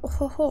have.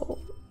 Oh.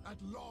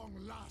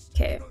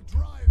 Okay.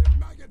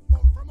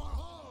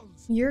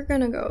 You're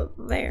gonna go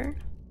there.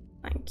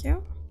 Thank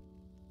you.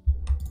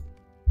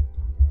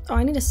 Oh,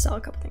 I need to sell a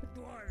couple things.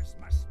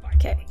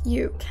 Okay,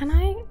 you. Can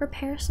I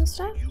repair some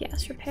stuff?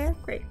 Yes, repair.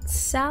 Great.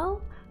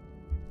 Sell.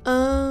 Where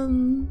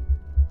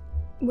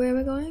are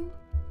we going?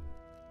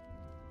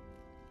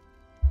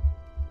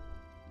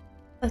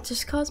 That's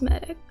just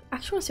cosmetic. I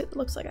actually want to see what it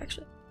looks like,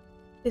 actually.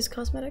 Is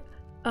cosmetic.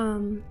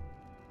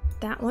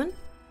 That one.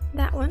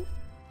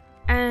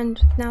 And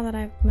now that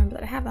I remember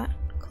that I have that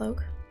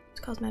cloak,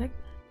 it's cosmetic.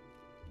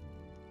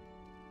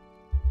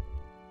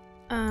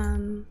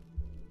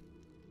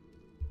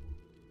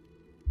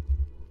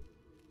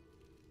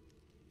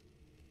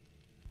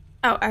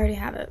 Oh, I already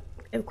have it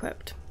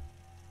equipped.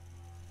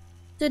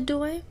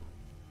 Do I?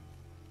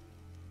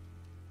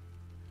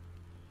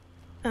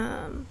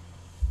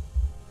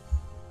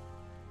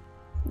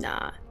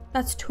 Nah,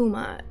 that's too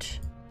much.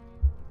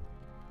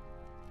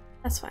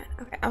 That's fine.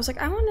 Okay, I was like,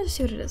 I wanted to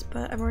see what it is,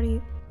 but I've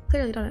already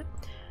clearly done it.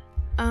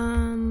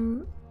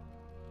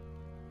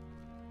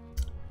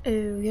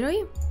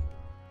 You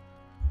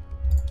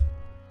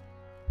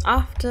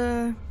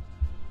after,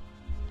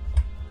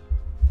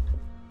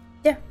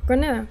 yeah,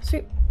 grenade,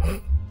 sweet.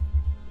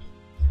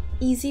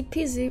 Easy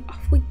peasy,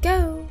 off we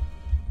go.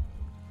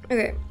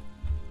 Okay.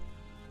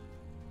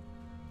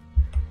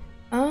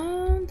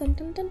 Dun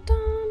dun dun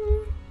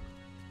dun.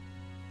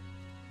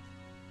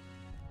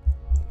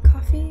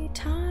 Coffee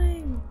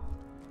time.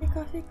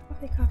 Coffee.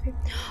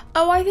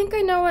 Oh, I think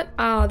I know what.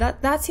 Oh,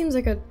 that seems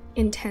like an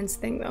intense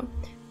thing though.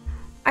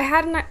 I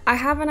have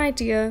an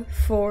idea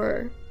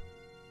for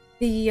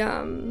the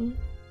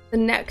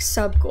next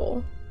sub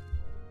goal,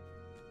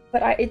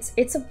 but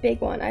it's a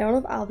big one. I don't know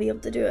if I'll be able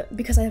to do it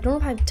because I don't know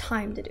if I have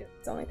time to do it.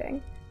 It's the only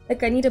thing.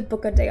 Like I need to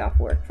book a day off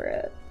work for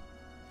it.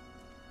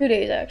 2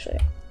 days actually.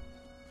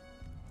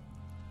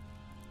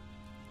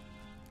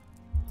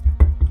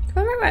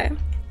 Go my way.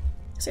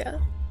 So yeah.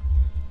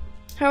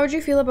 How would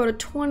you feel about a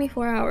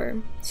 24-hour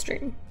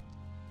stream?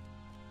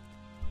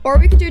 Or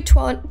we could do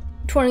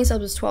 20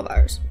 subs is 12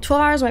 hours.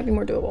 12 hours might be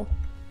more doable.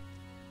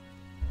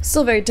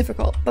 Still very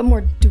difficult, but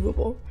more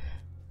doable.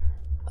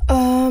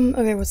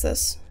 Okay, what's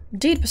this?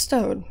 Deed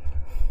bestowed.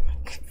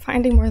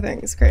 Finding more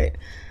things, great.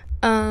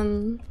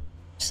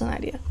 Just an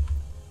idea.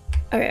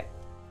 Okay.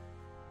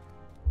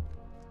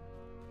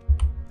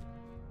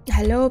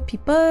 Hello,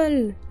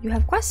 people. You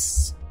have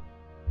quests?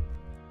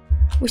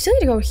 We still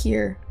need to go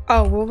here.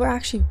 Oh, well, we're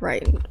actually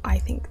right. I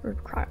think we're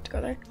required to go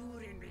there.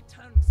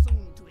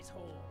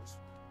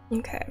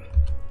 Okay.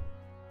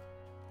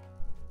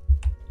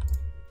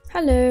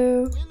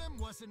 Hello. Willem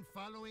wasn't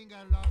following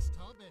our lost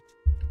hobbit.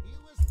 He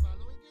was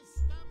following his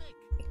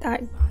stomach.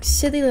 That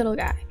silly little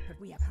guy. But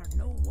we have heard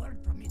no word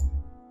from him.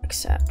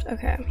 Accept.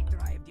 Okay. We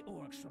drive the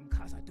orcs from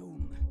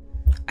Khazad-dûm.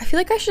 I feel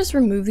like I should just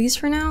remove these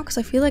for now because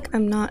I feel like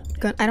I'm not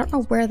gonna. I don't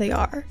know where they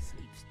are,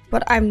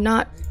 but I'm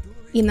not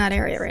in that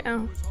area right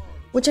now.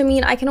 Which I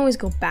mean, I can always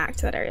go back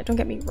to that area. Don't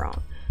get me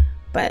wrong,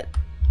 but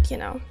you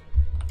know.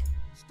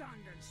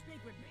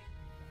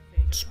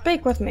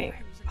 Speak with me.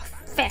 Oh,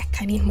 feck,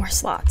 I need more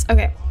slots.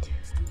 Okay.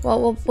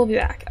 Well, we'll be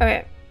back.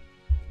 Okay.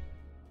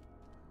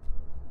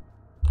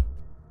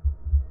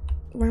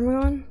 Where am I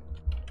going?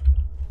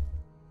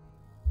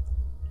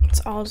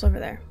 It's all just over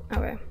there.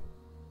 Okay.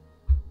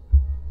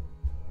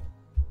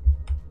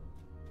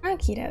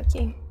 Okie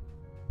dokie.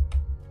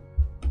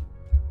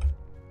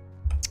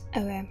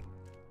 Okay.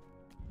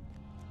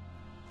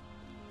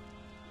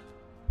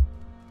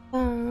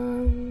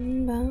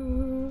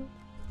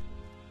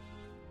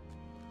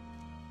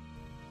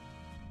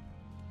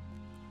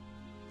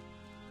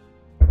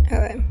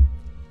 Okay.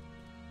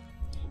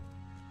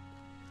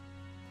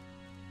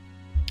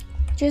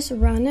 Just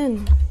run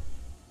in.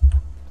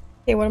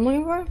 Okay, what am I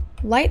looking for?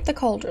 Light the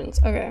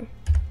cauldrons. Okay.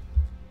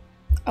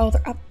 Oh,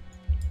 they're up.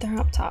 They're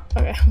up top.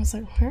 Okay, I was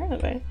like, where are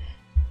they?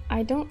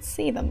 I don't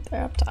see them.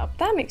 They're up top.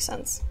 That makes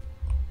sense.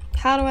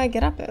 How do I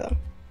get up there though?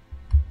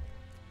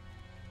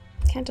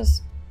 Can't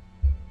just.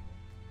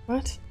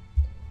 What?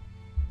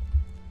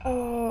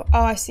 Oh,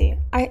 I see.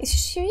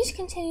 If you just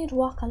continue to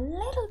walk a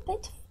little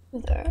bit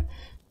further,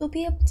 you'll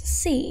be able to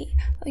see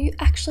how you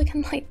actually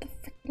can light the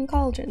freaking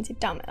cauldrons, you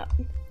dumb it.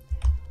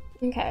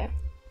 Okay.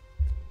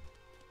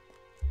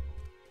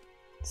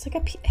 It's like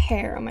a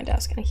hair on my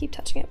desk and I keep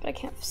touching it, but I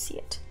can't see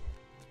it.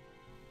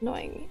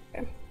 Annoying me.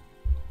 Okay.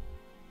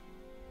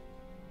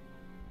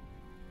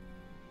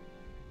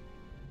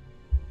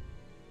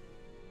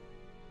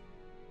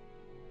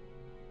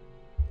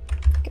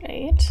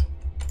 Great.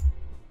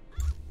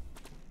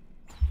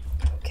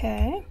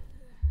 Okay.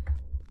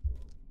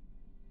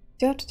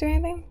 Do I have to do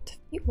anything?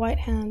 Defeat White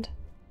Hand.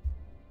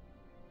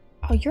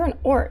 Oh, you're an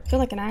orc. You're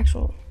like an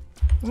actual.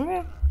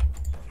 Okay.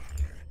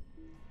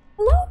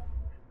 Hello?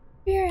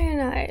 Very.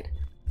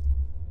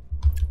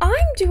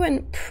 I'm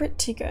doing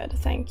pretty good,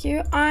 thank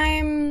you.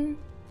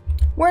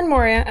 We're in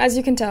Moria, as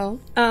you can tell.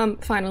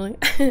 Finally.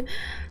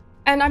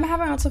 And I'm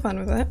having lots of fun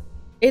with it.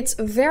 It's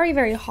very,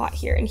 very hot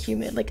here and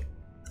humid. Like,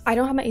 I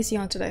don't have my AC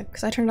on today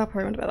because I turned it off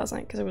before I went to bed last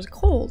night because it was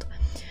cold.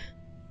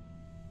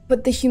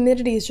 But the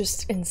humidity is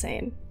just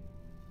insane.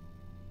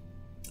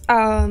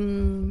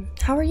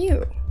 How are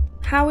you?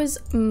 How is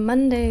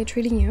Monday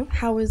treating you?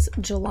 How is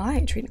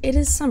July treating? It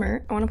is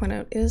summer. I want to point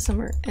out it is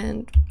summer,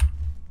 and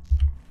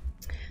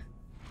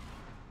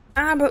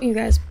I don't know about you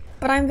guys,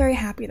 but I'm very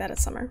happy that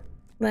it's summer.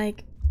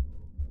 Like,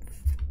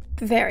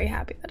 very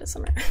happy that it's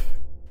summer.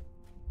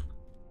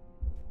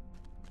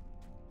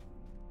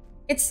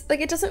 It's like,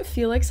 it doesn't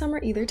feel like summer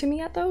either to me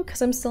yet though,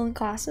 because I'm still in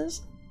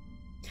classes.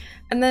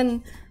 And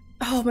then,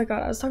 oh my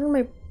god, I was talking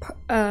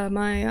to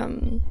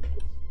my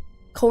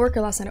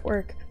coworker last night at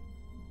work,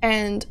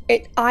 and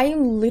I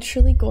am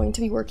literally going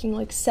to be working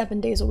like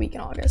 7 days a week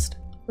in August,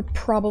 for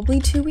probably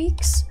 2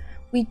 weeks.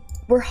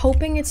 We're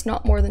hoping it's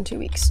not more than 2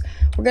 weeks.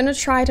 We're gonna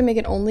try to make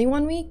it only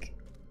 1 week,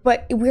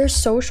 but we're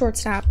so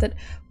short-staffed that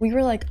we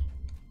were like,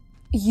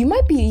 you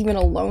might be even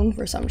alone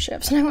for some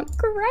shifts. And I went,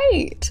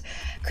 great,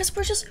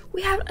 because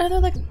we have another,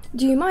 like,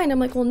 do you mind? I'm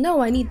like, well,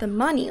 no, I need the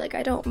money, like,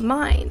 I don't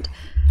mind.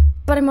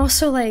 But I'm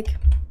also like,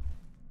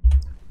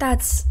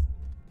 that's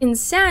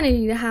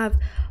insanity to have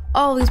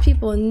all these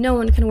people and no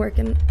one can work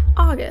in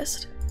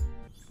August.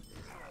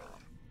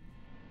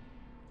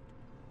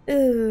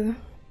 Ew.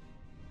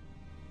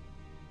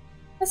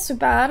 That's too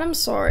bad, I'm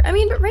sorry. I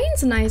mean, but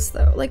rain's nice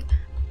though. Like,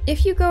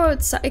 if you go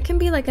outside, it can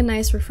be like a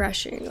nice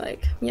refreshing,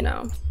 like, you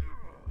know.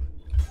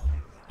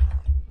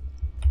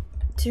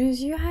 Do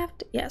you have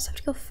to? Yes, I have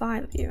to kill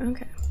 5 of you.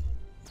 Okay.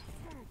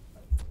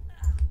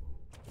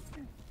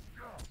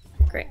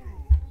 Great.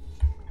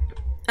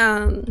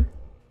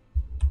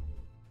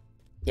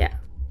 Yeah.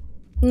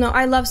 No,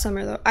 I love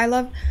summer though. I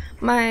love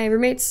my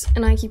roommates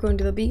and I keep going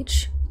to the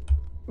beach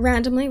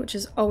randomly, which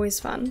is always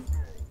fun.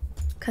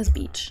 'Cause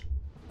beach.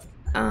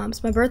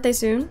 It's my birthday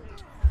soon,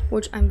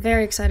 which I'm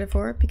very excited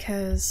for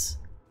because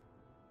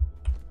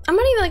I'm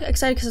not even like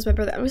excited because it's my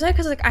birthday. I'm excited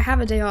because like I have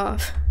a day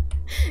off.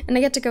 And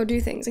I get to go do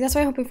things. Like, that's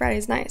why Hoping Friday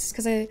is nice,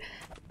 because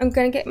I'm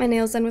gonna get my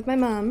nails done with my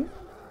mom,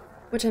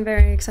 which I'm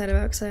very excited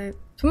about, because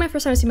it's my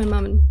first time to see my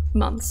mom in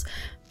months.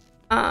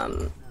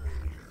 Oh,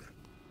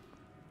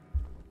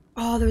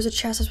 there was a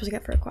chest I was supposed to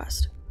get for a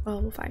quest.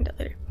 Well, we'll find it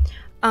later.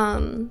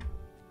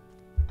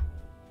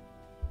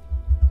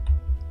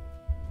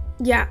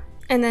 Yeah,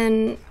 and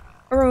then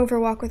we're going for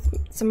a walk with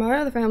some of our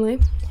other family,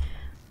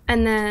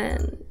 and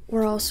then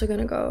we're also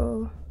gonna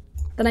go.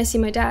 Then I see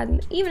my dad in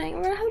the evening.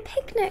 We're gonna have a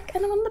picnic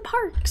in one of the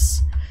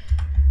parks.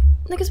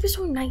 Like, it's been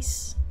so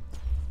nice.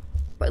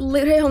 But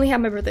literally, I only had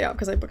my birthday off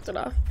because I booked it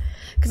off.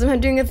 Because I'm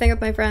doing a thing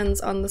with my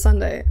friends on the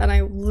Sunday, and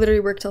I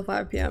literally work till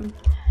 5 p.m.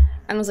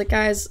 And I was like,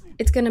 guys,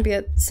 it's gonna be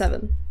at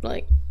 7.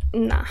 Like,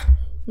 nah,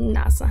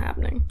 it's not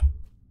happening.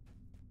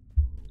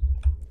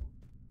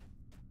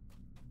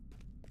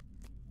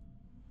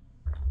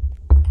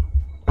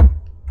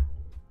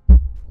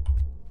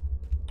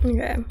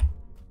 Okay.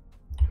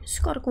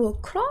 Just gotta go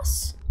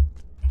across.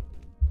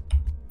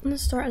 I'm gonna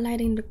start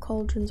lighting the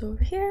cauldrons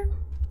over here.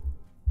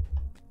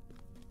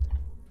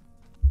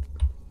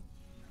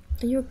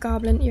 Are you a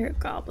goblin? You're a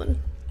goblin.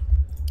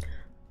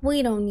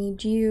 We don't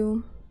need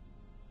you.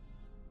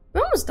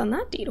 We almost done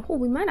that deed. Oh,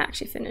 we might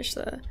actually finish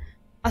a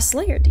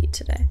Slayer deed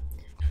today.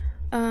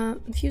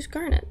 Infused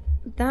garnet.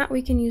 That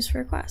we can use for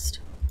a quest.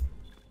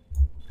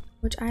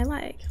 Which I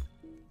like.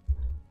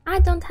 I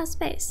don't have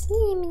space.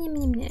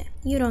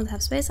 You don't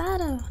have space.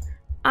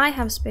 I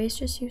have space,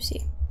 just you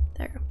see.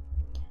 There you go.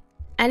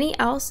 Any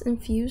else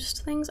infused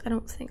things? I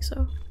don't think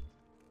so.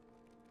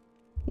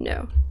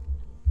 No.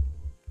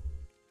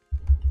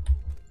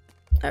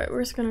 Alright,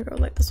 we're just gonna go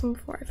light this one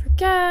before I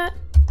forget.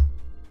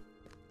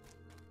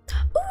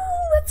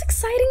 Ooh, that's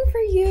exciting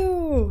for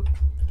you!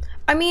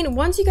 I mean,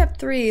 once you get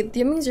 3,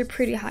 that means you're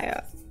pretty high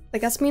up.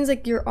 Like, that means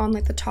like you're on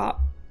like the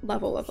top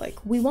level of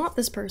like, we want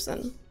this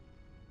person.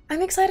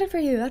 I'm excited for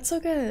you, that's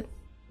so good.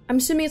 I'm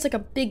assuming it's like a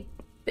big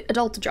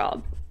adult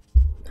job.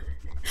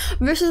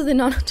 Versus the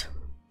non-adult.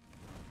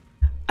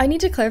 I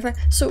need to clarify.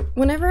 So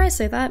whenever I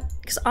say that,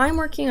 because I'm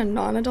working a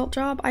non-adult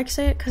job, I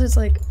say it because it's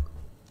like,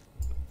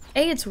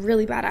 A, it's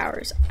really bad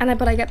hours,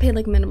 but I get paid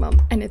like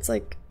minimum, and it's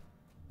like,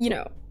 you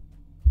know,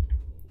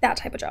 that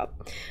type of job.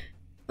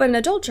 But an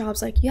adult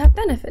job's like, you have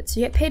benefits,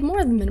 you get paid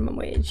more than minimum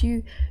wage,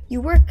 you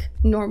work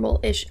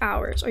normal-ish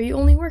hours, or you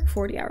only work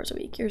 40 hours a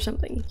week or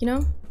something, you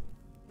know?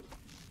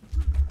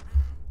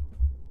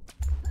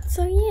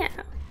 So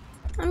yeah.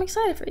 I'm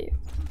excited for you.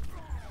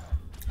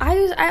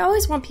 I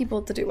always want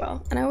people to do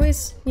well, and I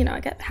always, you know,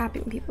 I get happy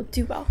when people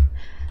do well.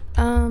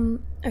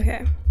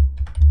 Okay.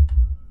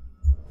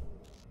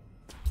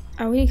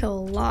 Oh, we need to kill a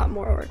lot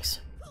more orcs.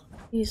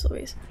 Jeez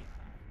Louise.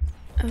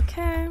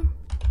 Okay.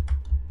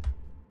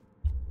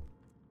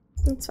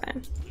 That's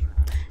fine.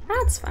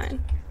 That's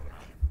fine.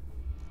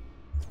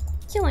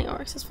 Killing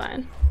orcs is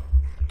fine.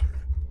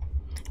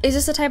 Is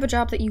this the type of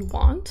job that you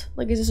want?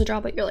 Like, is this a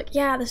job that you're like,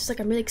 yeah, this is like,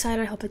 I'm really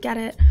excited, I hope I get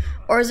it?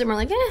 Or is it more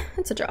like, eh,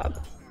 it's a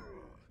job?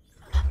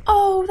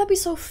 Oh, that'd be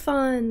so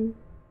fun.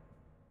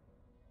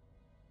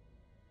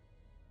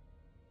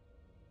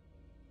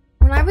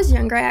 When I was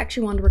younger, I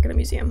actually wanted to work at a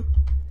museum.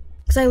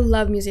 Because I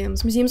love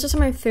museums. Museums are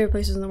some of my favorite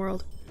places in the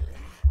world.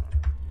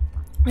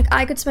 Like,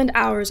 I could spend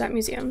hours at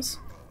museums.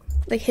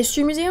 Like,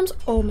 history museums,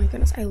 oh my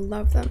goodness, I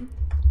love them.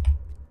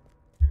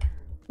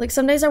 Like,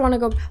 some days I want to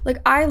go, like,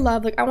 I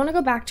want to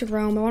go back to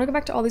Rome. I want to go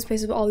back to all these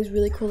places with all these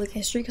really cool, like,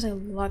 history, because I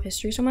love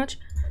history so much.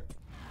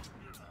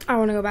 I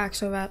want to go back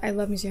so bad. I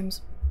love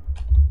museums.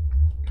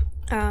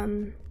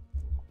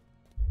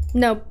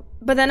 No,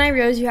 but then I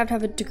realized you have to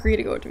have a degree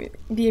to go to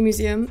be a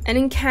museum. And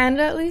in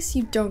Canada, at least,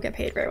 you don't get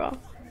paid very well.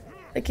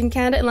 Like, in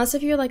Canada, unless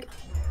if you're, like,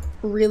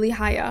 really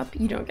high up,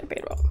 you don't get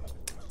paid well.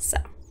 So.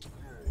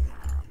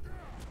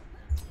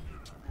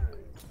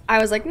 I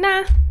was like,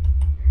 nah.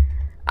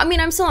 I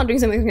mean, I'm still not doing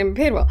something that's gonna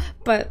be paid well,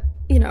 but,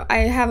 you know, I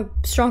have a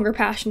stronger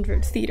passion for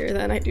theater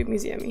than I do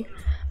museum-y.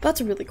 But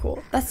that's really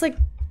cool. That's, like,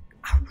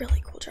 a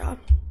really cool job.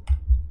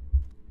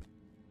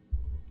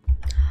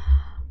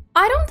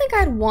 I don't think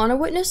I'd want to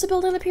witness the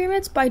building of the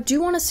pyramids, but I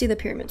do want to see the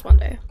pyramids one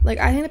day. Like,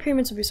 I think the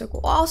pyramids would be so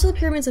cool. Also, the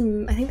pyramids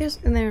in, I think there's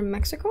in there in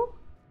Mexico.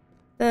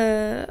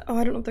 Oh,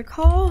 I don't know what they're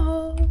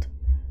called,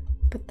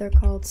 but they're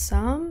called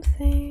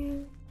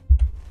something.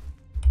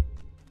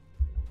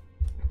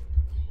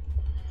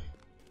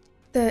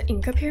 The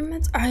Inca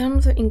pyramids? I don't know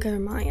if they're Inca or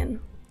Mayan.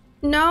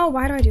 No,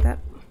 why do I do that?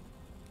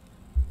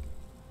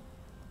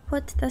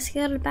 Put the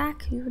skill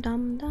back, you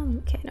dumb.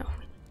 Okay, no.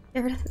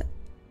 Get rid of it.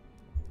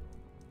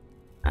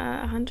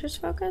 Hunter's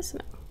focus?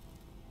 No.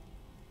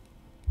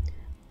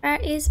 Where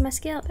is my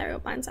skill? There we go,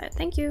 blindside.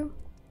 Thank you.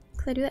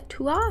 Because I do that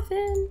too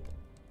often.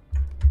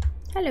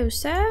 Hello,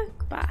 sir.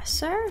 Goodbye,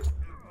 sir.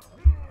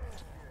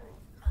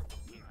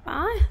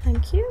 Bye,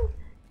 thank you.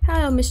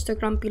 Hello, Mr.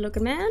 Grumpy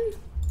looking man.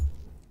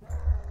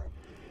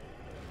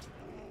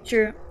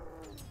 Sure.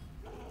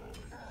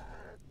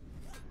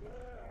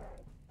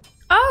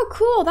 Oh,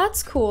 cool.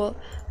 That's cool.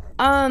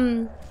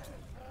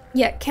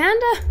 Yeah,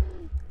 Canada.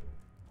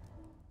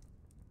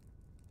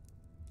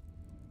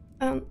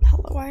 Hello,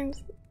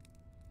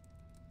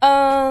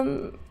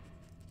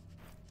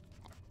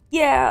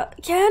 yeah,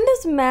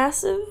 Canada's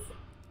massive.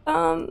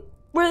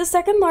 We're the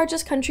second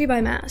largest country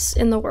by mass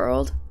in the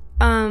world.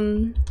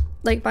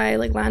 Like by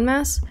like land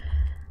mass.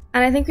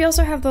 And I think we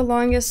also have the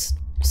longest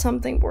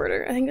something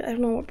border. I don't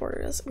know what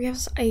border it is. We have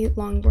a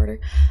long border.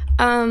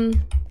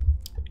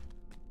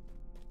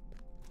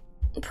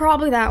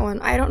 Probably that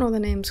one. I don't know the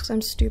names because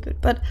I'm stupid.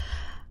 But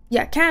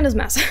yeah, Canada's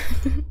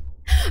massive.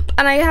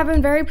 And I have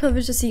been very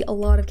privileged to see a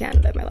lot of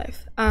Canada in my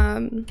life.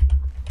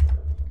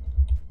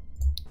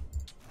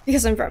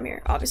 Because I'm from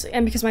here, obviously.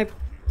 And because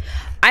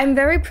I'm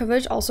very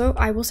privileged also,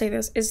 I will say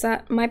this, is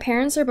that my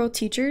parents are both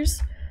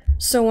teachers.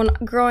 So when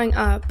growing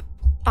up,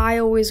 I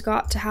always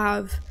got to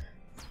have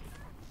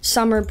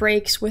summer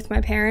breaks with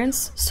my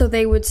parents. So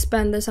they would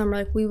spend the summer,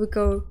 like we would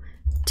go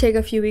take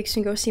a few weeks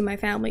and go see my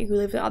family who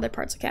lived in other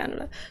parts of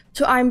Canada.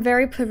 So I'm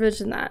very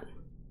privileged in that.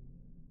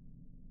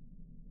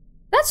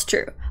 That's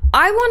true.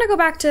 I want to go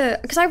back to,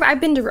 because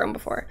I've been to Rome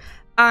before,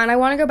 and I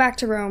want to go back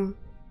to Rome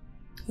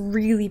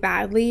really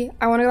badly.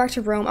 I want to go back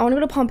to Rome. I want to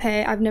go to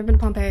Pompeii. I've never been to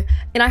Pompeii,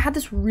 and I had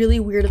this really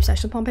weird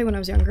obsession with Pompeii when I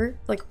was younger.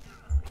 Like,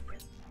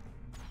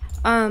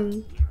 I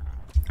want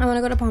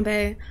to go to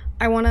Pompeii.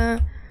 I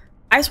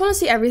just want to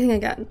see everything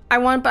again. I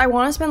want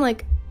to spend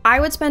like, I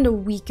would spend a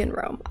week in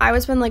Rome. I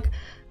would spend like,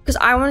 because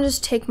I want to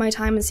just take my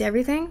time and see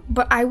everything,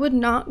 but I would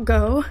not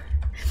go,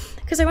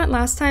 because I went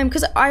last time,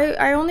 because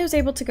I only was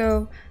able to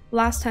go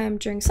last time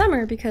during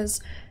summer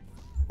because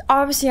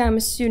obviously I'm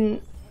a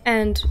student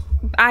and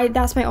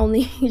that's my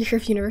only year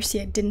of university.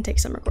 I didn't take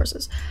summer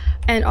courses,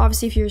 and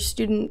obviously if you're a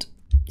student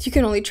you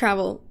can only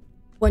travel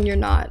when you're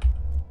not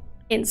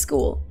in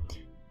school,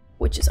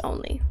 which is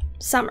only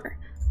summer.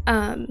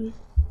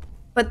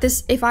 But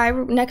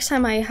next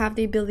time I have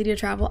the ability to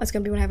travel, it's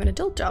gonna be when I have an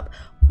adult job.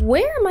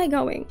 Where am I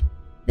going?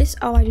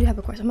 Oh, I do have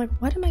a question. I'm like,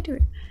 what am I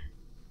doing?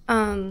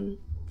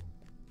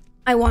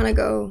 I want to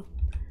go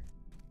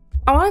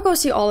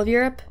see all of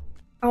Europe.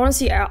 I want to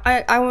see,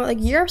 I want, like,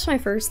 Europe's my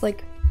first,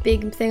 like,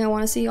 big thing I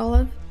want to see all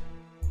of.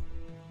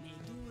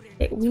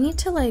 Okay, we need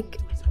to, like,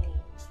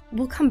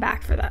 we'll come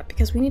back for that,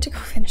 because we need to go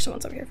finish the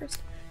ones over here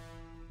first.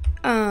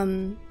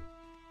 Because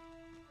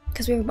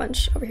we have a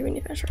bunch over here we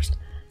need to finish first.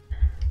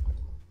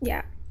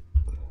 Yeah.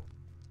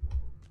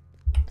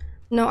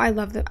 No, I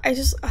love them.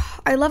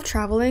 I love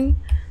traveling.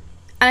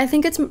 And I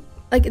think it's,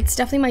 like, it's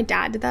definitely my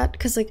dad did that,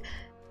 because, like,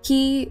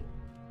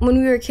 when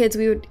we were kids,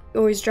 we would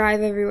always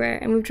drive everywhere,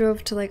 and we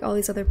drove to, like, all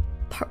these other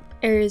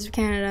areas of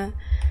Canada.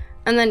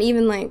 And then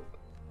even like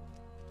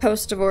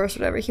post-divorce or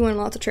whatever, he went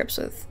on lots of trips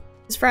with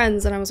his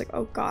friends, and I was like,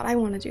 oh god, I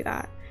want to do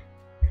that.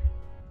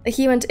 Like,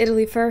 he went to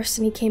Italy first,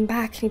 and he came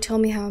back, and he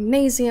told me how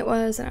amazing it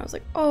was, and I was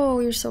like, oh,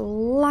 you're so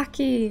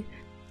lucky.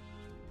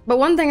 But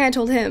one thing I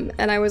told him,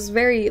 and I was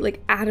very,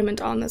 like,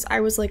 adamant on this, I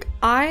was like,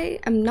 I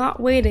am not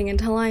waiting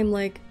until I'm,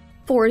 like,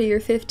 40 or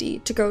 50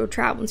 to go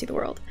travel and see the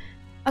world.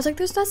 I was like,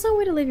 that's no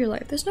way to live your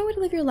life. There's no way to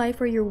live your life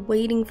where you're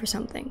waiting for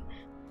something.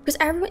 Because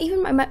everyone,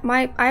 even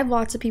I have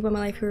lots of people in my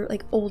life who are,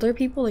 like, older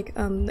people, like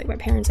my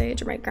parents'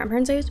 age or my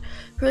grandparents' age,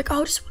 who are like,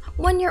 oh, just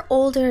when you're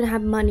older and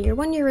have money, or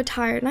when you're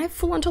retired. And I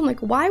full on told them, like,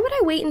 why would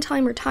I wait until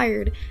I'm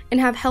retired and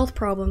have health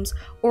problems,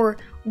 or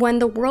when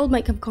the world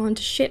might have gone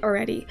to shit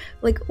already?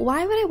 Like,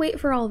 why would I wait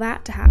for all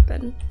that to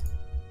happen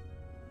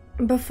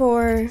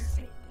before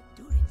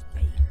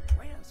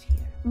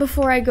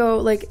I go,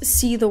 like,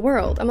 see the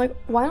world? I'm like,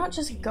 why not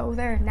just go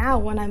there now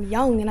when I'm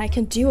young and I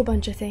can do a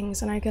bunch of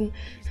things, and I can,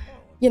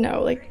 you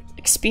know, like,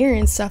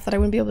 experience stuff that I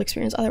wouldn't be able to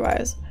experience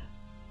otherwise.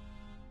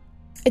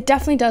 It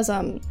definitely does,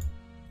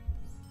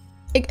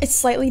 it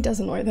slightly does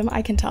annoy them,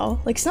 I can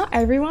tell. Like, it's not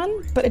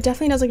everyone, but it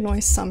definitely does annoy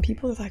some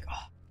people. It's like,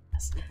 oh,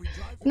 yes.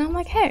 And I'm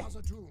like, hey,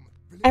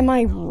 am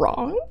I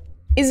wrong?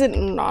 Is it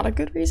not a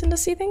good reason to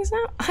see things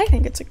now? I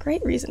think it's a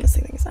great reason to see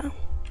things now.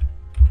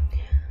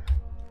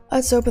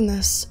 Let's open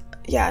this.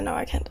 Yeah, no,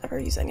 I can't ever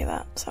use any of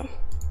that, so.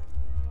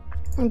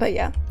 But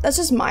yeah, that's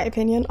just my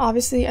opinion.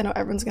 Obviously, I know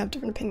everyone's gonna have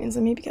different opinions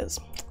than me because,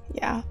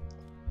 yeah.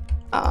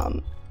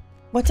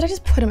 What did I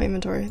just put in my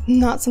inventory?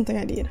 Not something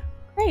I need.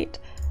 Great.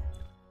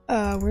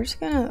 We're just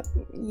gonna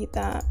eat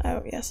that.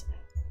 Oh, yes.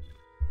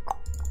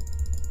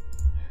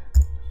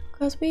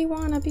 Because we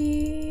wanna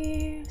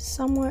be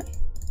somewhat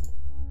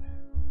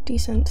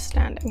decent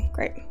standing.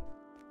 Great.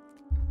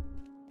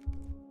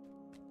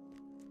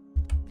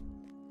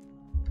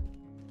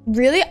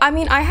 Really? I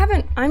mean,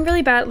 I'm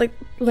really bad at, like,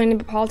 learning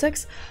about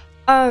politics.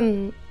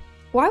 Why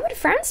would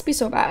France be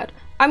so bad?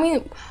 I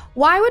mean,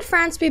 why would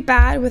France be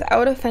bad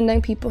without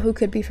offending people who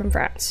could be from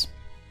France?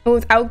 Or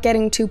without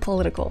getting too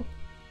political?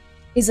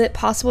 Is it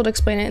possible to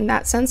explain it in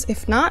that sense?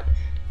 If not,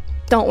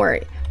 don't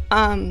worry.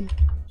 Ooh,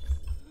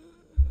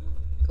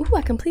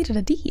 I completed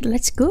a deed.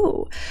 Let's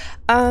go.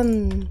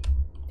 If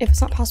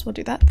it's not possible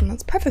to do that, then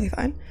that's perfectly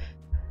fine.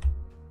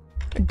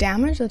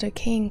 Damage the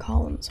decaying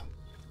columns.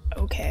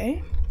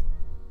 Okay.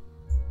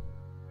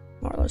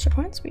 More LOTRO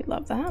points. We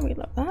love that. We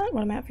love that.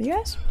 What am I at for you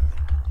guys?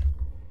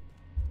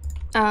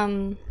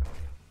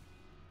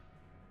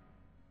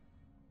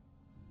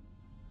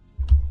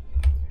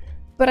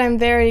 But I'm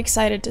very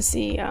excited to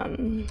see, yeah,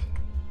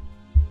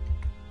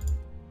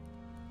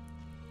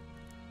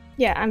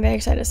 I'm very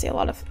excited to see a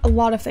lot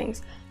of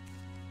things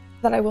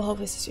that I will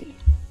hopefully see.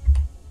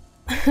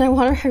 I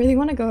really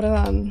want to go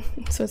to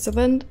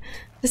Switzerland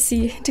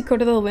to go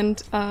to the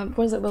Lind,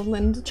 what is it, the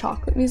Lind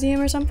Chocolate Museum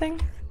or something?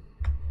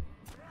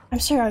 I'm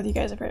sure all of you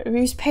guys have heard. I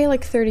mean, you pay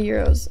like 30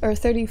 euros or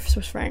 30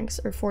 Swiss francs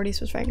or 40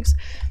 Swiss francs,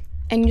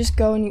 and you just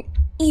go and you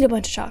eat a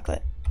bunch of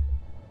chocolate,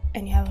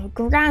 and you have a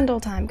grand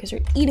old time because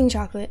you're eating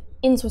chocolate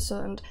in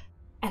Switzerland.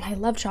 And I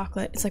love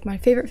chocolate; it's like my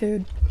favorite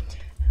food,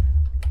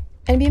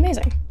 and it'd be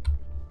amazing.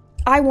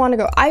 I want to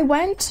go. I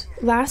went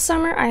last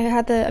summer.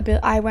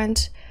 I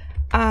went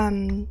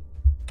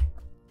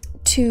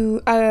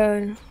to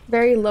a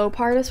very low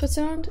part of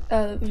Switzerland.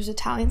 It was the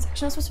Italian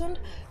section of Switzerland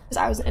because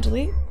I was in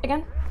Italy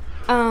again.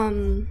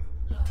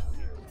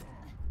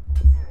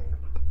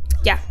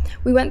 Yeah,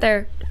 we went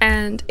there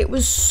and it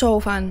was so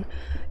fun.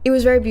 It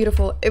was very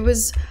beautiful. It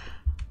was,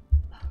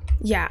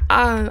 yeah,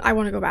 I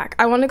want to go back.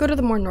 I want to go to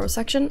the more north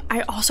section.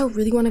 I also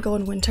really want to go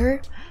in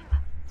winter.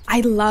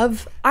 I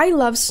love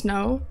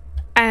snow,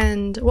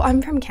 and, well,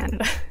 I'm from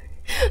Canada.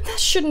 That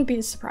shouldn't be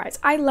a surprise.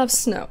 I love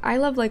snow. I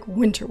love, like,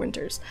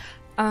 winters.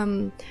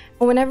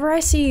 Whenever I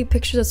see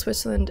pictures of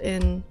Switzerland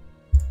in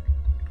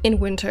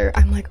winter,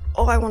 I'm like,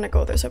 oh, I want to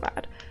go there so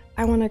bad.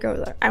 I want to go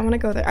there. I want to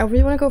go there. I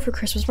really want to go for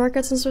Christmas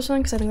markets in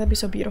Switzerland because I think that'd be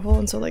so beautiful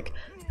and so, like,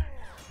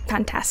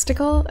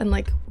 fantastical and,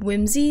 like,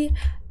 whimsy.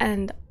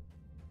 And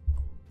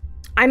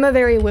I'm a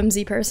very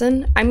whimsy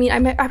person. I mean,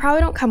 I probably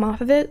don't come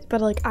off of it,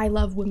 but, like, I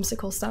love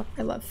whimsical stuff.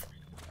 I love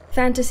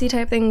fantasy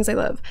type things. I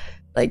love,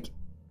 like,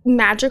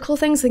 magical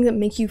things that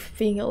make you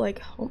feel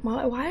like, oh,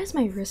 why does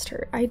my wrist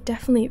hurt? I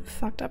definitely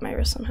fucked up my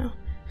wrist somehow,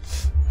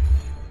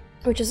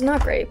 which is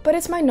not great, but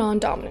it's my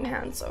non-dominant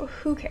hand, so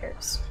who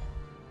cares?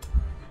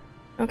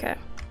 Okay,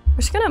 I'm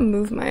just gonna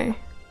move my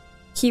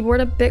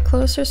keyboard a bit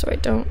closer so I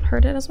don't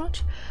hurt it as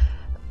much.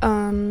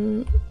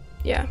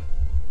 Yeah.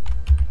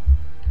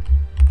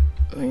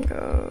 Let me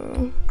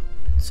go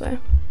this way.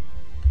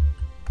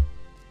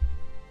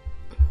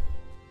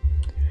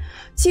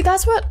 See,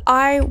 that's what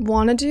I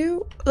want to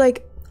do.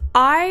 Like,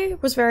 I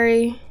was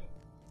very...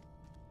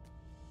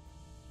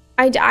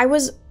 I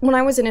was... When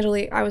I was in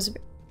Italy, I was...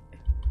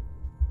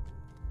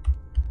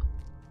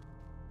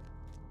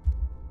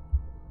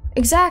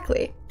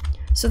 Exactly.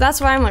 So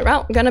that's why I'm like,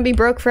 well, I'm gonna be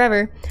broke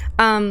forever.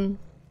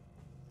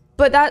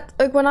 But that,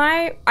 like, when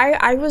I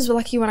was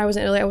lucky when I was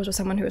in Italy, I was with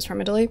someone who was from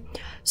Italy.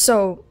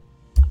 So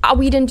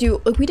we didn't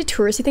do, like, we did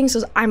touristy things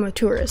because I'm a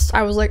tourist.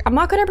 I was like, I'm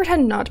not gonna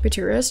pretend not to be a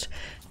tourist.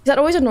 That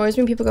always annoys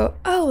me when people go,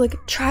 oh,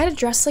 like, try to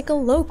dress like a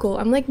local.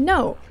 I'm like,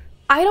 no,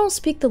 I don't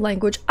speak the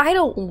language. I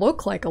don't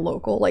look like a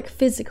local, like,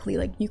 physically.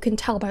 Like, you can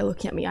tell by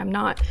looking at me. I'm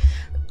not.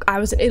 I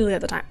was in Italy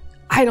at the time.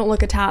 I don't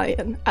look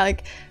Italian. I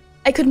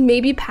could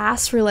maybe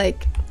pass for,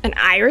 like, an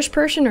Irish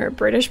person or a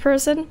British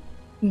person.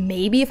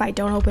 Maybe if I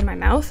don't open my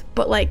mouth.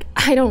 But, like,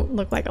 I don't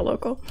look like a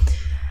local.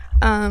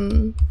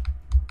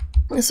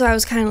 So I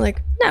was kind of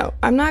like, no,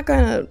 I'm not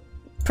gonna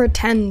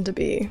pretend to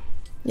be,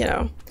 you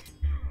know,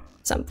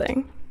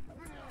 something.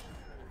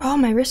 Oh,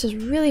 my wrist is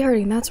really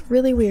hurting. That's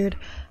really weird.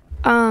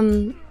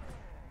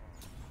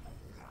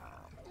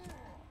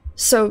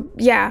 So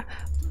yeah,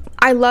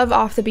 I love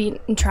off the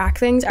beaten track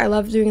things. I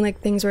love doing like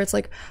things where it's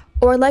like,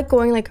 or I like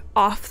going like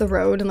off the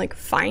road and like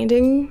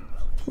finding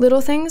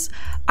little things.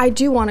 I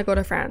do want to go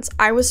to France.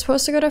 I was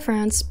supposed to go to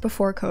France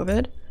before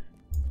COVID.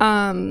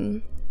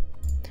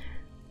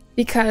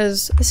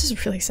 Because this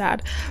is really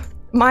sad.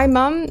 My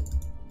mom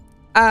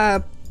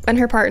and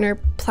her partner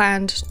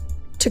planned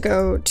to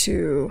go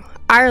to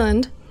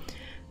Ireland.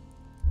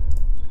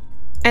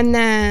 And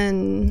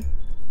then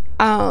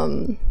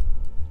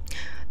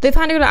they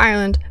planned to go to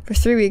Ireland for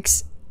 3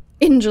 weeks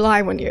in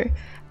July one year.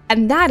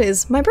 And that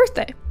is my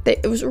birthday.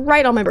 It was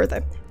right on my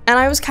birthday. And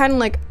I was kind of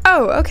like,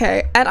 oh,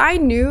 okay. And I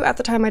knew at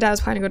the time my dad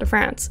was planning to go to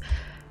France.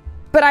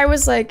 But I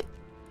was like,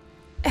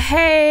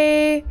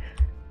 hey...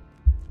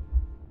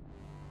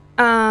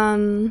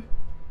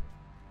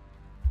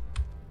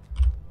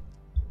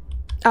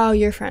 Oh,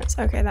 you're friends.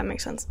 Okay, that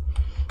makes sense.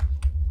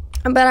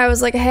 But I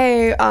was like,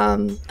 hey,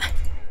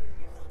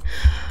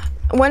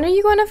 when are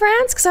you going to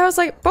France? Because I was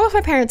like, both my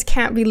parents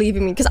can't be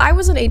leaving me. Because I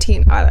wasn't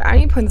 18 either. I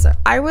need to point this out.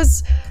 I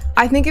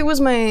think it was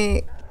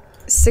my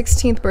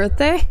 16th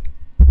birthday.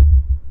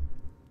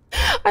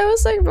 I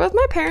was like, both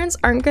my parents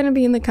aren't going to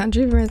be in the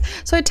country for it.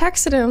 So I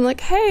texted him,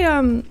 like, hey,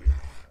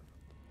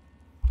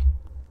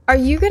 are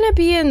you gonna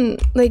be in,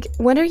 like,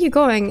 when are you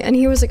going? And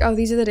he was like, oh,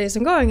 these are the days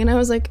I'm going. And I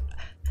was like,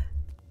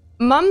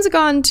 mom's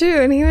gone too.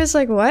 And he was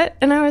like, what?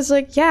 And I was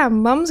like, yeah,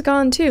 mom's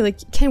gone too.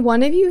 Like, can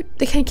one of you,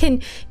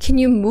 can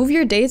you move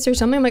your dates or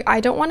something? I'm like,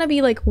 I don't want to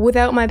be like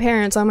without my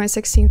parents on my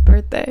 16th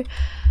birthday.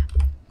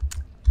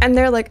 And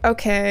they're like,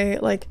 okay,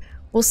 like,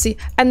 we'll see.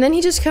 And then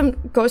he just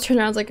goes turn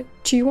around and is like,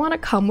 do you want to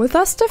come with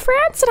us to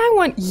France? And I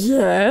went,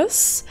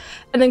 yes.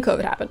 And then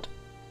COVID happened.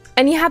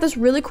 And he had this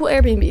really cool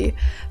Airbnb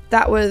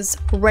that was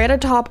right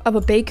at the top of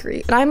a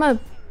bakery. And I'm a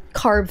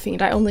carb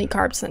fiend. I only eat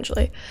carbs,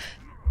 essentially.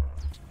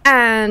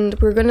 And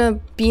we're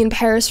gonna be in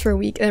Paris for a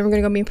week, and then we're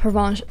gonna go be in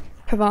Provence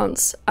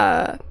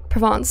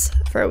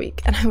for a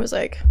week. And I was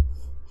like,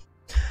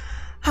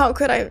 how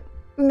could I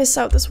miss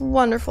out this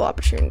wonderful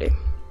opportunity?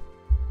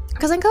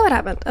 Because then COVID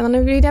happened, and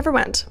then we never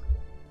went.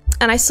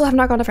 And I still have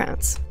not gone to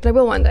France, but I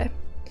will one day.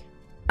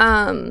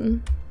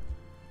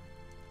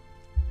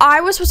 I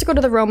was supposed to go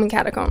to the Roman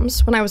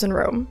catacombs when I was in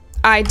Rome.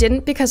 I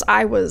didn't because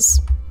I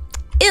was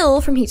ill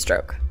from heat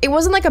stroke. It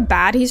wasn't like a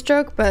bad heat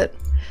stroke, but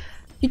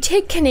you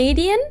take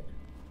Canadian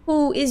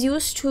who is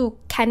used to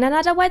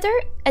Canada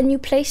weather and you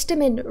place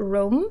them in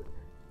Rome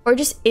or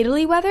just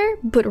Italy weather,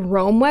 but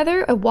Rome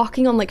weather,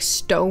 walking on like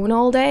stone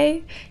all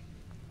day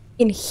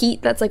in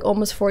heat that's like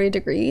almost 40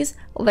 degrees.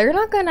 They're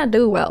not gonna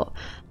do well.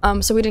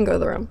 So we didn't go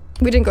to Rome.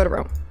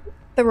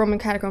 The Roman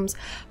catacombs.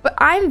 But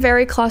I'm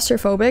very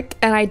claustrophobic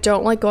and I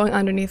don't like going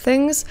underneath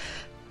things.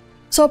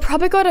 So I'll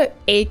probably go to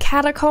a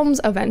catacombs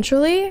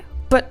eventually,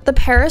 but the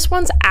Paris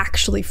ones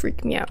actually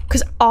freak me out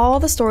because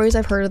all the stories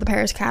I've heard of the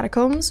Paris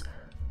catacombs,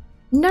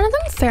 none of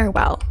them fare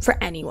well for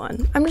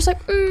anyone. I'm just like,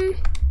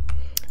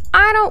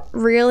 I don't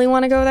really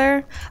want to go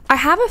there. I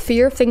have a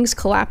fear of things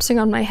collapsing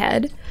on my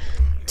head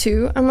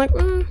too. I'm like,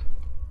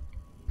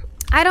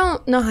 I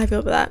don't know how I feel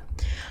about that.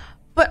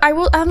 But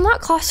I'm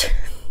not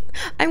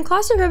I'm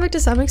claustrophobic to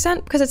some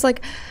extent because it's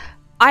like,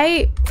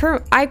 I've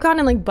gone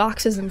in like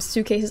boxes and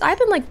suitcases. I've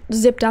been like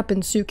zipped up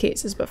in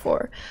suitcases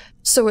before.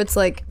 So it's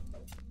like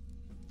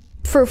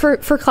for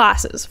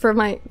classes, for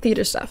my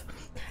theater stuff.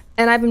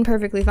 And I've been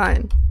perfectly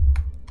fine.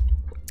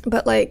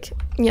 But like,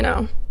 you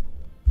know,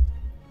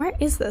 where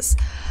is this?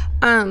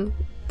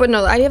 But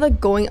no, the idea of like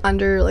going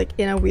under like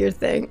in a weird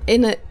thing,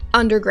 in an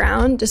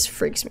underground just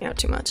freaks me out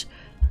too much.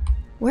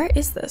 Where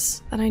is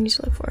this that I need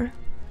to look for?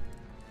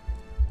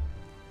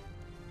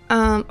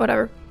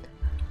 Whatever.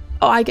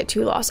 Oh, I get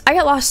too lost. I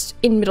get lost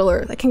in Middle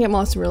Earth. I can't get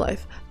lost in real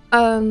life.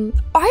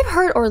 I've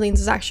heard Orleans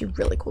is actually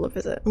really cool to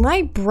visit.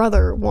 My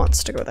brother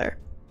wants to go there.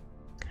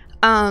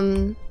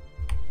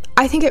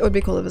 I think it would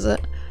be cool to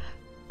visit.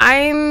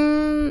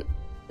 I'm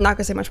not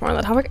gonna say much more on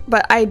that topic,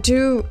 but I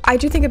do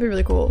think it'd be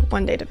really cool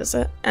one day to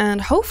visit,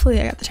 and hopefully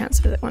I get the chance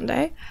to visit one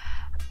day.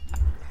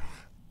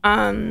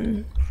 I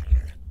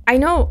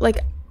know, like,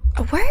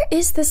 where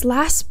is this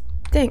last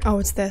thing? Oh,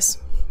 it's this.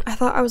 I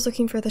thought I was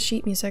looking for the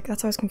sheet music.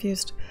 That's why I was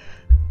confused.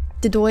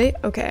 Didoy?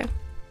 Okay.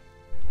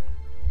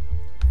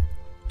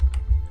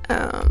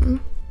 Alright.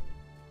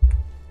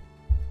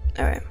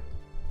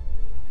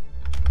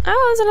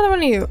 Oh, there's another one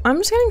of you. I'm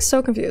just getting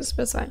so confused,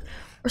 but it's fine.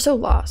 or so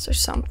lost or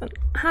something.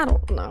 I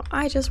don't know.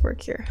 I just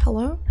work here.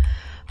 Hello?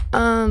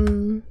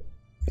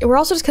 We're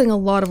also just getting a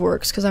lot of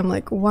works because I'm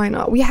like, why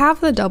not? We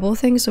have the double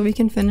thing so we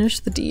can finish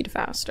the deed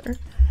faster,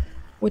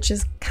 which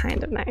is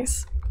kind of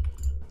nice.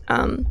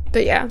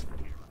 But yeah.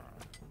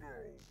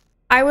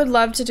 I would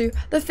love to do,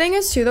 the thing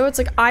is too though, it's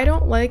like I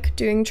don't like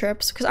doing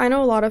trips because I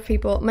know a lot of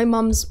people, my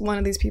mom's one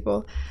of these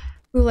people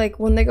who like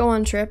when they go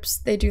on trips,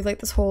 they do like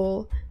this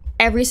whole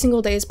every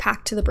single day is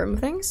packed to the brim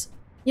things,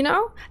 you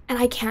know? And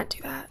I can't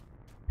do that.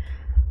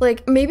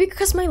 Like maybe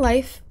because my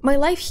life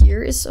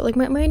here is so like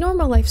my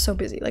normal life's so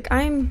busy. Like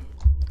I'm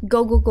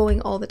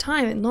going all the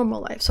time in normal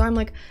life. So I'm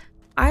like,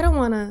 I don't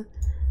want to,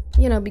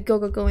 you know, be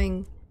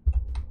going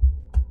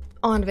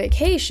on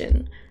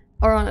vacation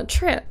or on a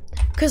trip.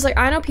 Because like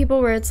I know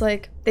people where it's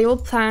like they will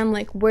plan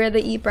like where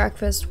they eat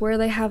breakfast, where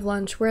they have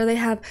lunch, where they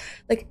have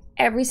like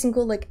every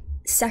single like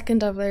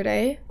second of their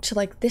day to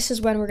like this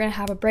is when we're gonna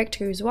have a break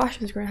to use the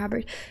washroom, we're gonna have a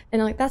break.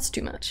 And I'm like, that's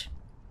too much.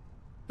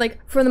 Like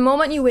from the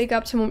moment you wake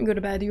up to the moment you go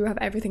to bed, you have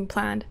everything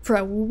planned for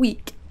a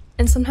week.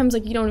 And sometimes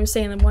like you don't even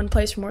stay in one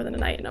place for more than a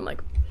night. And I'm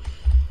like,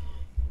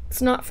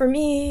 it's not for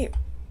me.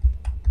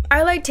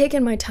 I like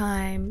taking my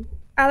time.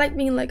 I like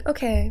being like,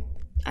 okay,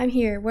 I'm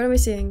here. What am I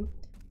seeing?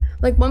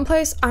 Like one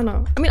place, I don't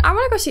know. I mean, I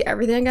want to go see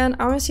everything again.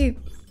 I want to see.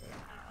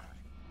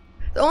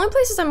 The only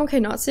places I'm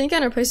okay not seeing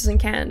again are places in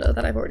Canada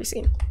that I've already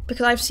seen.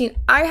 Because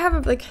I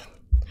have like,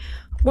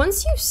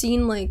 once you've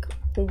seen like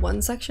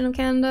one section of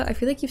Canada, I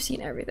feel like you've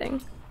seen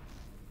everything.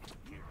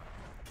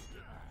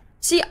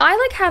 See, I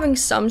like having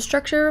some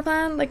structure of a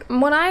plan. Like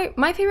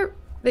my favorite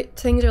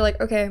things are like,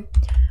 okay,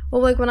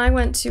 well like when I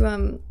went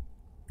to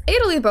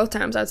Italy both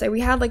times, I would say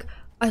we had like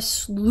a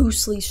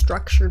loosely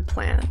structured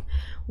plan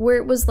where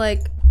it was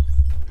like,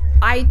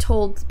 I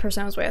told the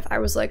person I was with, I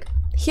was like,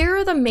 here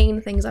are the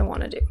main things I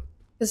want to do.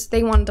 Because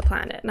they wanted to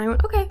plan it. And I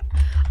went, okay.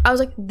 I was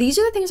like, these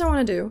are the things I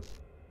want to do.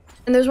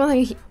 And there's one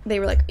thing they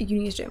were like, you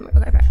need to do. I'm like,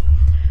 okay, fine.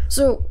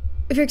 So,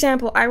 for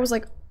example, I was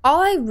like,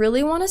 all I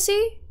really want to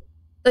see,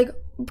 like,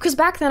 because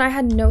back then I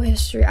had no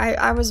history.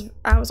 I was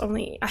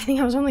only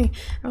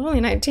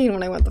 19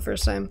 when I went the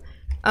first time.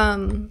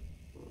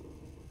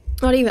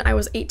 Not even, I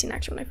was 18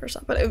 actually when I first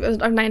saw,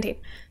 but I'm 19.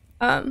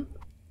 And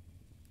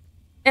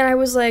I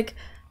was like,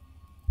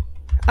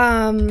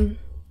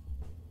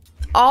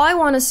 all I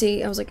want to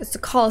see, I was like, it's the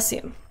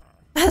Colosseum.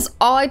 That's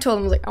all I told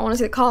them. I was like, I want to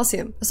see the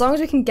Colosseum. As long as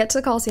we can get to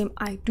the Colosseum,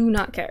 I do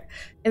not care.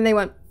 And they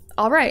went,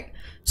 all right.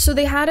 So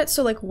they had it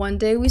so like one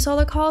day we saw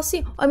the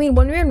Colosseum. I mean,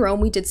 when we were in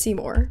Rome, we did see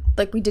more.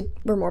 Like we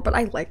were more, but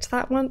I liked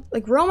that one.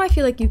 Like Rome, I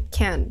feel like you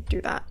can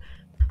do that.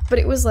 But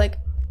it was like,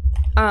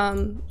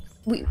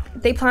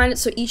 they planned it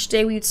so each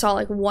day we saw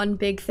like one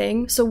big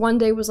thing. So one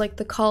day was like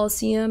the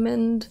Colosseum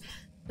and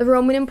the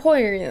Roman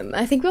Emporium.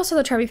 I think we also saw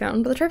the Trevi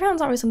Fountain, but the Trevi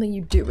Fountain's not always something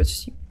you do. It's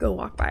just you go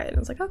walk by it and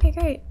it's like, okay,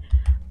 great.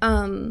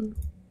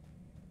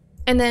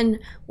 And then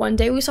one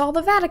day we saw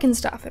the Vatican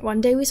stuff, and one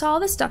day we saw all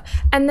this stuff.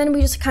 And then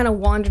we just kind of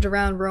wandered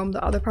around Rome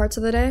the other parts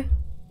of the day.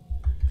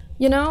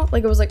 You know?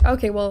 Like it was like,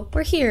 okay, well,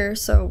 we're here,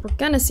 so we're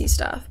gonna see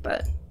stuff,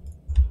 but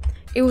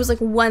it was like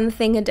one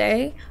thing a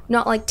day,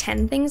 not like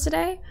 10 things a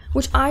day,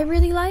 which I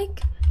really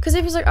like. Because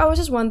if it's like, oh, it's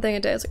just one thing a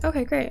day, it's like,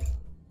 okay, great.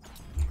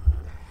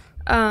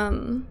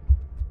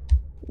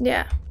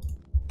 Yeah.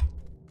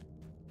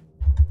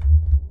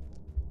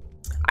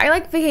 I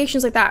like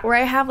vacations like that, where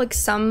I have like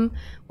some,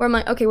 where I'm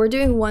like, okay, we're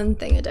doing one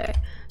thing a day.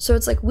 So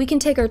it's like, we can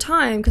take our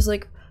time, because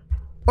like,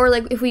 or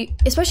like if we,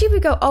 especially if we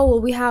go, oh,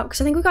 well we have,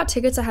 because I think we got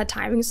tickets that had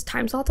time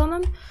slots on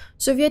them.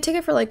 So if you had a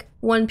ticket for like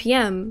 1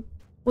 p.m.,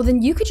 well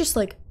then you could just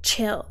like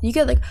chill. You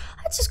could like,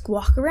 let's just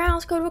walk around,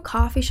 let's go to a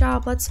coffee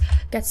shop, let's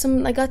get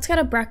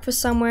a breakfast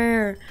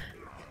somewhere, or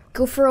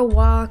go for a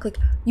walk. Like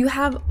you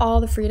have all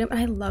the freedom, and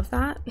I love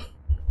that.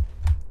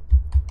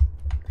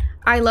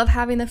 I love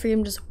having the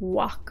freedom to just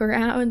walk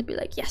around and be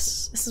like,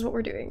 yes, this is what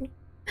we're doing.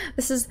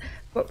 This is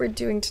what we're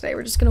doing today.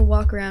 We're just gonna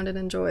walk around and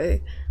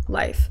enjoy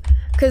life.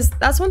 Because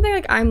that's one thing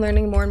like I'm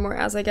learning more and more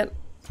as I get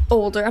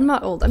older. I'm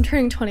not old, I'm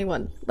turning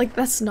 21. Like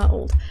that's not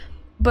old.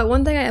 But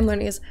one thing I am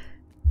learning is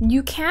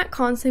you can't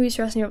constantly be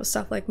stressing about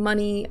stuff like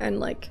money and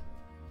like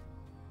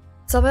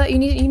stuff like that. You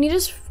need to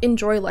just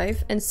enjoy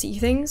life and see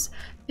things,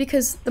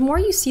 because the more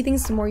you see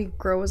things, the more you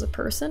grow as a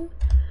person.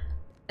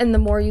 And the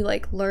more you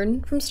like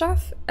learn from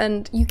stuff,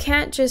 and you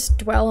can't just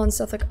dwell on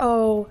stuff like,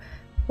 oh,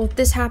 well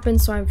this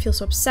happened so I feel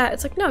so upset.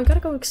 It's like, no, you gotta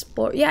go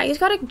explore. Yeah, you just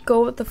gotta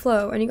go with the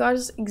flow, and you gotta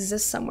just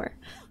exist somewhere.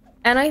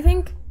 And I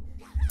think,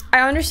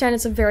 I understand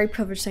it's a very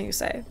privileged thing to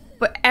say,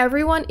 but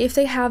everyone, if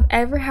they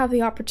ever have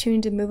the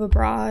opportunity to move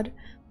abroad,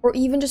 or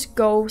even just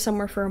go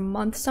somewhere for a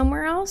month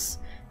somewhere else,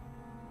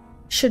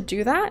 should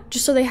do that,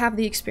 just so they have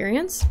the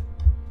experience.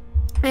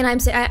 And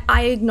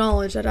I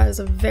acknowledge that is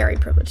a very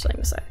privileged thing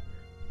to say.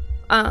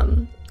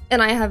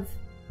 And I have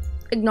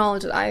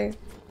acknowledged that I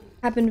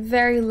have been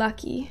very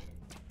lucky.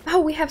 Oh,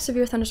 we have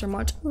severe thunderstorm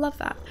watch. Love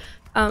that.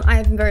 I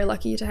have been very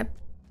lucky to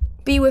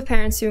be with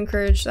parents who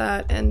encourage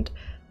that and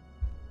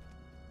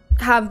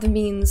have the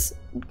means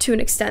to an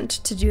extent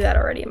to do that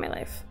already in my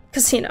life.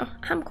 Because, you know,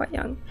 I'm quite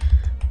young.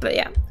 But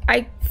yeah,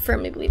 I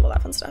firmly believe all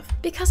that fun stuff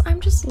because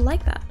I'm just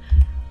like that.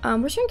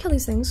 We're just gonna kill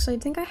these things. So I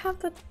think I have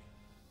the,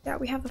 yeah,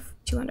 we have the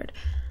 200.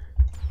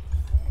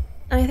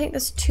 And I think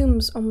this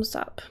tomb's almost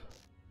up.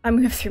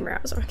 We have 3 more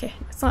hours. Okay,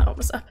 it's not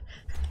almost up.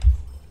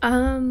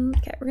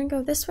 Okay, we're gonna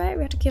go this way.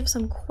 We have to give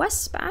some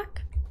quests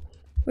back.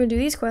 We're gonna do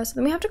these quests.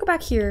 Then we have to go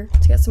back here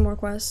to get some more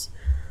quests.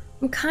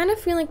 I'm kind of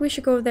feeling like we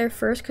should go there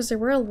first because there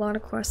were a lot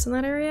of quests in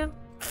that area.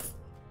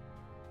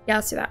 Yeah,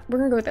 let's do that. We're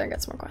gonna go there and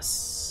get some more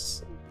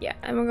quests. Yeah,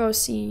 I'm gonna go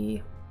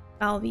see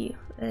Balvi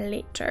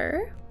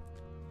later.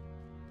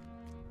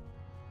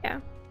 Yeah.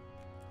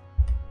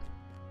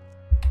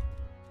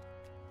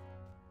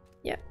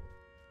 Yeah.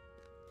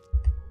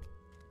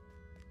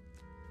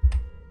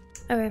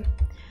 Okay.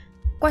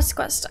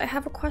 Quest. I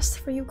have a quest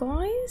for you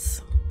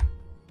guys.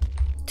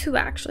 2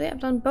 actually. I've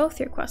done both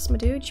your quests, my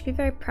dude. You should be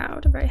very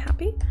proud and very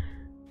happy.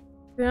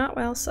 If you're not,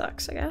 well,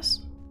 sucks, I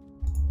guess.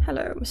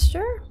 Hello,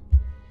 mister.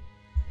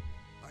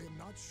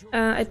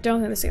 I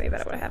don't think this is gonna be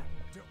better what I have.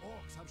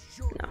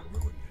 No.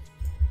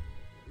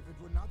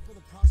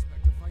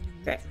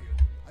 Great.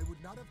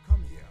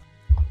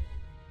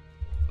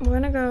 We're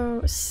gonna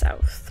go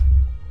south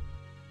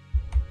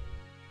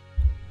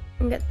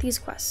and get these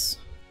quests.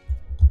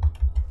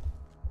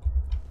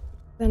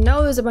 I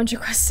know there's a bunch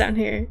of quests down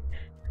here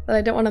that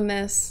I don't want to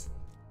miss.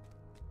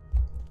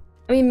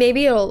 I mean,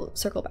 maybe it'll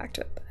circle back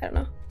to it, but I don't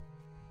know.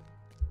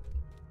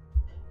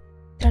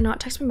 Did I not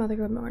text my mother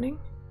good morning?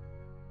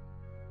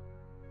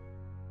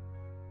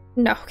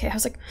 No, okay, I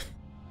was like...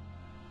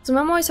 So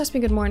mom always texts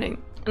me good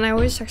morning, and I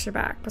always text her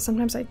back, but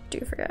sometimes I do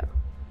forget.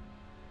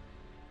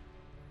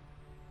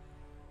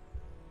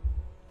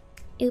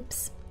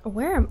 Oops.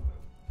 Where am...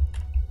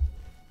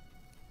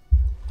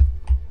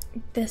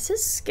 This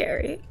is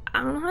scary.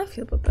 I don't know how I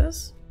feel about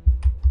this.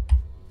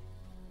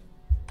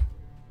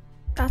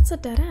 That's a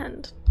dead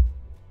end.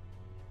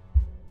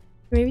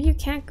 Maybe you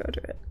can't go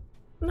to it.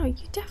 No, you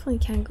definitely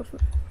can go from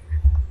it.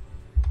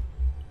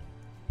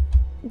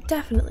 You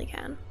definitely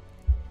can.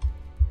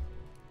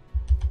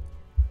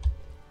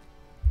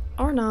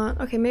 Or not.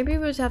 Okay, maybe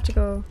we just have to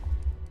go.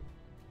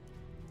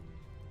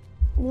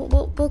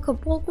 We'll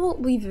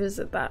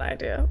revisit that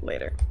idea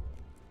later.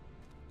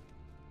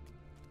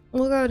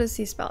 We'll go to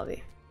see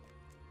Spalvi.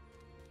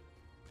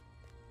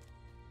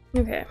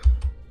 Okay.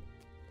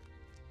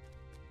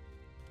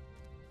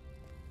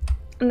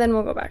 And then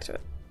we'll go back to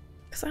it.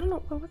 Because I don't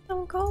know, what's that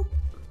one called?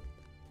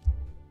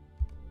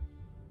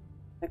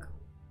 Like,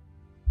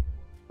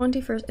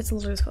 21st, it's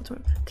literally just called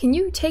swim. Can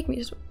you take me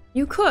to swim?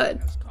 You could.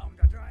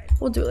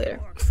 We'll do it later.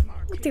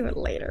 We'll do it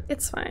later.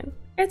 It's fine.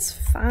 It's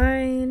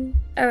fine.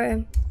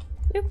 Okay.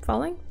 Yep,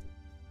 falling.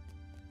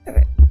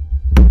 Okay.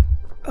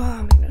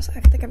 Oh my goodness,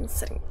 I think I've been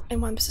sitting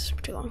in one position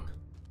for too long.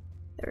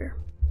 There we are.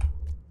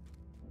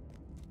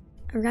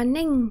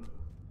 Running.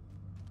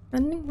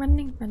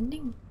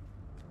 Running.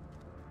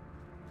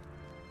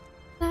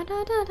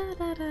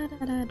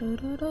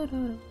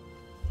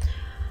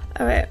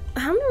 Alright,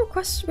 how many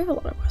requests? We have a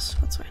lot of requests,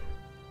 that's fine.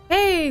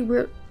 Hey,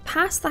 we're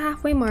past the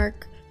halfway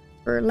mark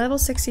for level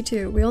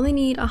 62. We only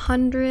need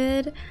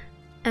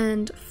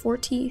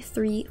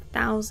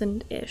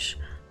 143,000-ish.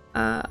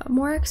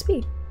 More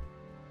XP.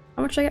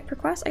 How much do I get per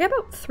quest? I get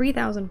about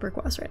 3,000 per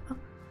quest right now.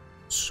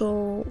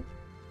 So,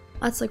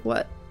 that's like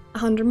what?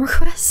 100 more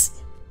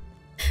quests?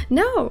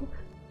 No!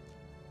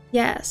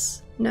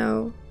 Yes.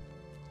 No.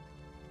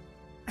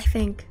 I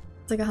think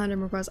it's like 100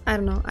 more quests. I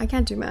don't know. I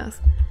can't do math.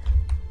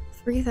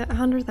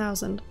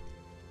 100,000.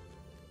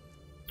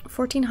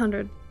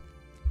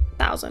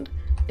 1,400,000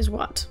 is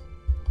what?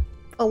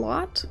 A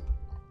lot?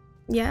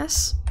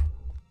 Yes.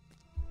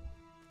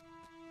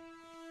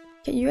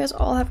 Okay, you guys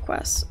all have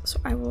quests, so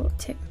I will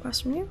take the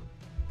quest from you.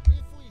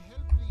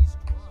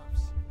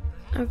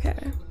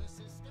 Okay.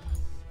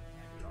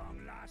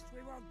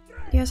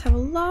 You guys have a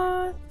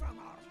lot.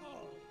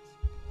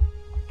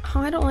 Oh,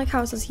 I don't like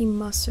how it says he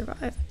must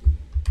survive.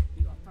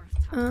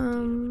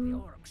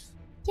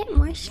 Get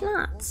more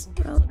slots.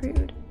 Well,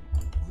 rude.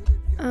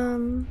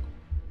 Stand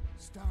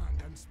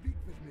and speak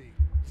with me.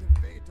 The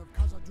fate of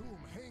Khazad-dûm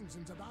hangs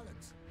in the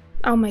balance.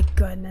 Oh my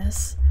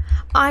goodness.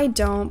 I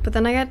don't, but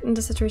then I get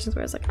into situations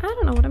where it's like, I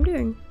don't know what I'm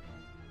doing.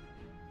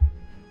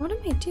 What am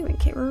I doing?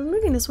 Okay, we're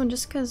removing this one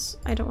just because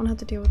I don't want to have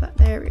to deal with that.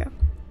 There we go.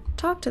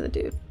 Talk to the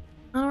dude. I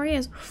don't know where he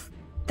is.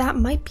 That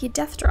might be a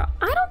death drop.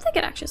 I don't think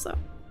it actually is though.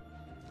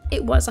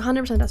 It was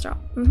 100% death drop.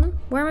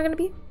 Where am I going to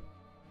be?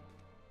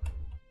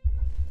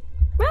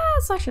 Well,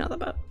 it's actually not that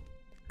bad.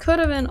 Could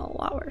have been a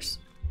lot worse.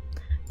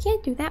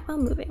 Can't do that while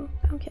moving.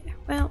 Okay,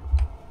 well.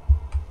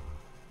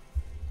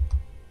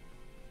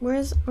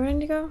 Where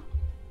did you go?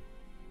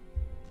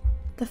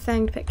 The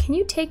Fanged Pit. Can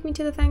you take me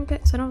to the Fanged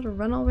Pit so I don't have to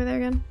run all the way there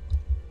again?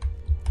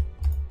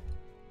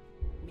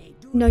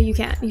 No, you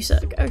can't. You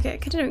suck. Okay,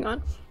 continuing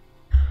on.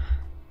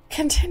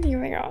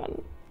 Continuing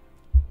on.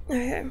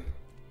 Okay.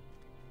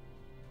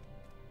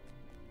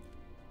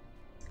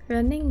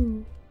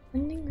 Running.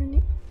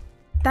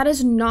 That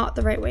is not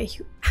the right way,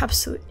 you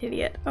absolute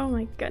idiot. Oh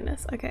my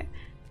goodness. Okay.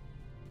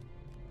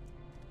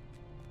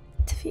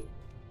 Defeat.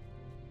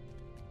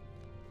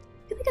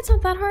 think it's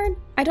not that hard.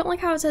 I don't like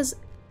how it says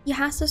he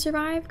has to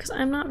survive because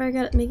I'm not very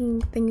good at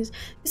making things.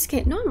 This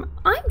game, no,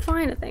 I'm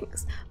fine at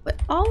things, but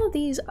all of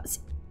these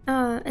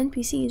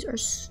NPCs are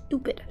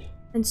stupid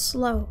and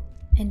slow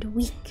and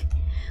weak.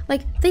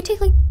 Like they take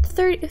like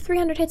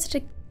 300 hits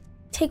to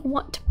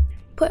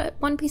put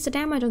one piece of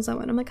damage on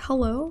someone. I'm like,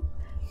 hello?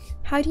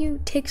 How do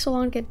you take so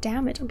long to get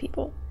damage on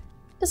people?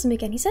 Doesn't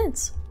make any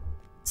sense.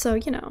 So,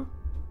 you know,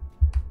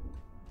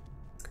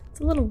 it's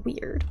a little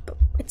weird, but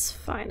it's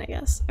fine, I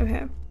guess.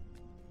 Okay.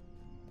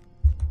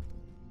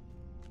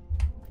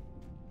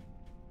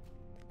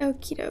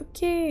 Okie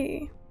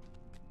dokie.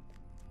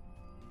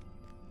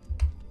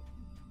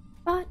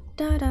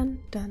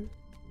 Ba-da-dun-dun.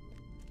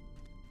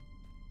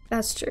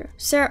 That's true.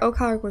 Sarah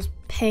O'Connor was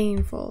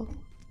painful.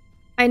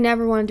 I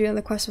never want to do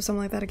another quest with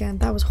someone like that again.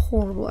 That was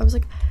horrible. I was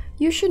like,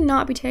 you should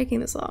not be taking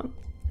this long.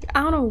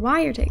 I don't know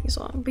why you're taking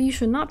so long, but you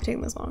should not be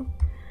taking this long.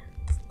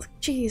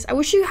 Jeez, I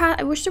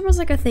wish there was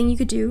like a thing you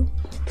could do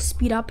to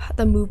speed up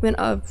the movement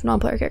of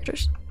non-player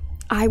characters.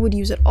 I would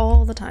use it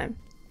all the time.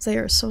 They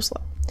are so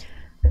slow.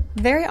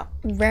 Very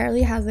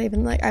rarely has they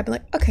been like, I've been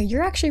like, okay,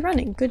 you're actually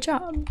running, good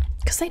job.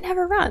 Because they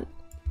never run.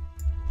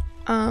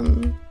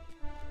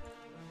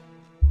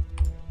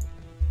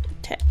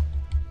 Okay.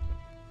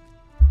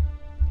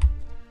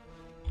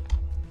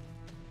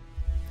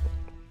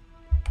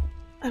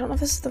 I don't know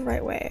if this is the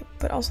right way,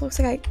 but also looks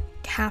like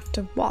I have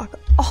to walk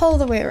all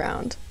the way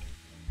around.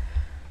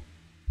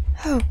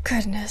 Oh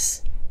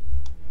goodness.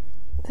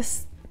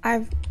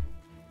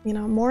 You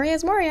know, Moria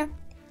is Moria.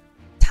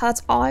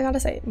 That's all I gotta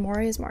say.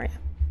 Moria is Moria.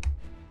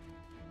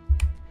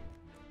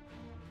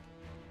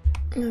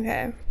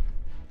 Okay.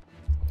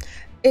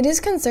 It is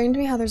concerning to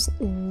me how there's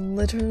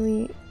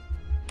literally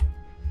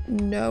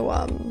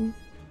no,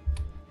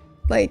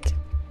 like,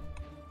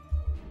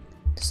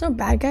 there's no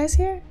bad guys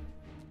here?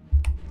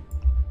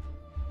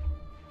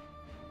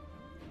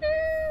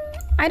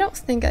 I don't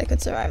think I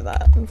could survive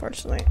that,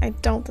 unfortunately. I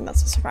don't think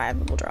that's a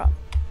survivable drop.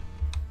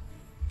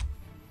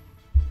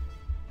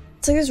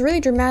 It's like this really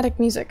dramatic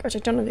music, which I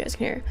don't know if you guys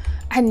can hear,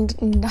 and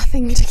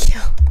nothing to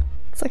kill.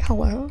 It's like,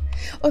 hello?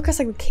 Oh, it goes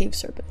like the cave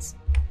serpents.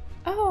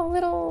 Oh,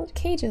 little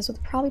cages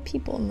with probably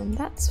people in them.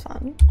 That's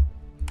fun.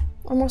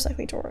 Or most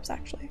likely dwarves,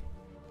 actually.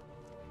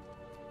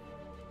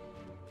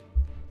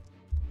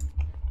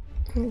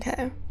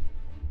 Okay.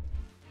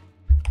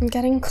 I'm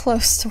getting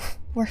close to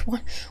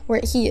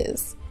where he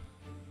is.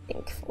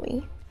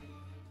 Thankfully.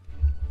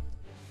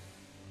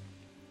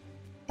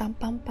 Dun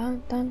bum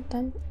bum dun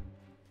dun.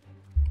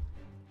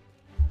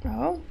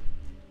 Oh.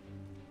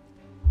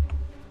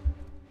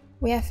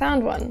 We have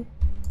found one.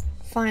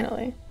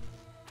 Finally.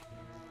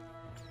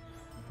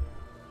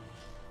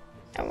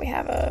 And we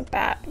have a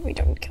bat, but we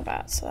don't kill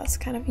bats, so that's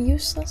kind of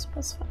useless, but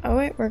it's fine. Oh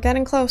wait, we're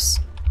getting close.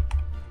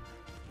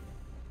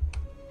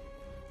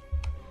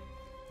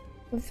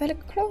 We're very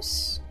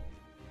close.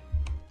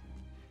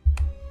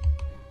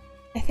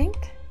 I think.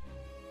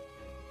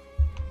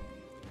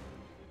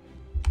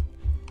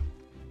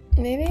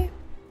 Maybe?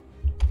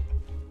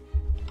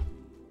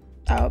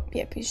 Oh,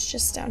 yep, he's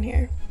just down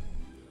here.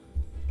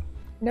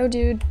 No,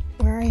 dude,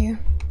 where are you?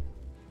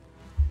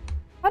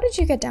 How did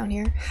you get down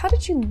here? How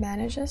did you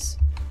manage this?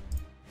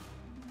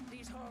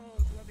 These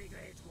halls will be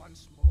great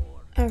once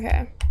more.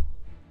 Okay.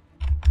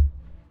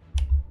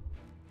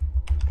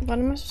 What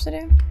am I supposed to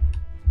do?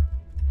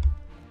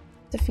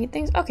 Defeat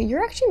things? Okay,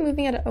 you're actually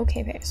moving at an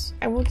okay pace.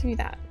 I will give you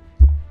that.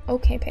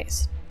 Okay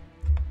pace.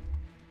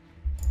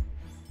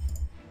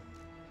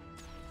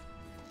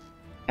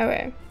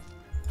 Okay.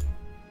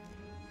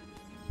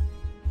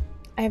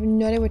 I have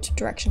no idea which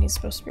direction he's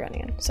supposed to be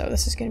running in, so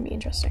this is going to be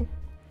interesting.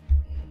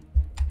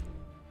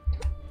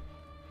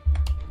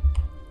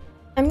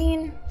 I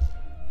mean,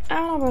 I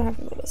don't know what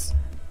happened with this.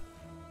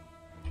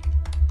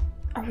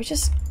 Are we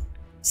just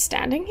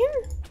standing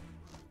here?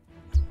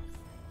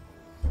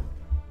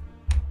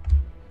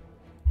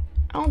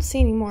 I don't see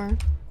any more.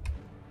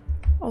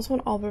 Oh, there's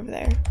one all over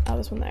there. Oh,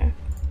 there's one there.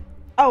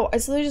 Oh, I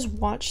literally just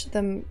watched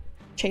them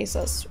chase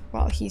us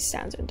while he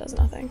stands and does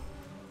nothing.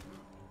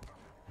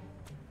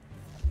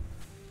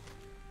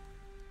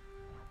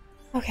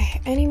 Okay,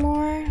 any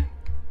more?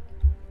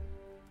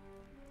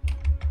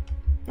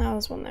 Oh,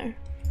 there's one there.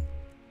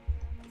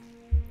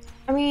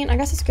 I mean, I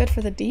guess it's good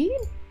for the deed.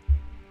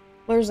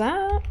 Where's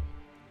that?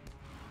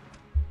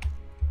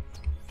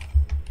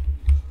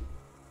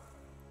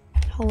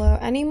 Hello,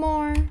 any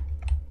more?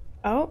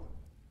 Oh.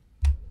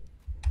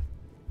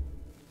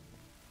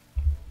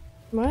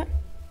 What?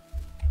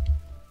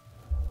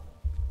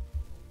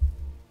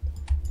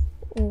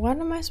 What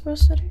am I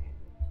supposed to do?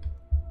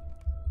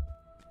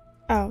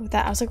 Oh,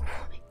 that. I was like,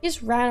 he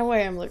just ran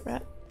away. I'm like,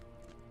 that.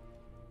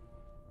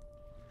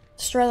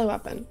 Destroy the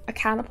weapon. A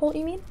catapult,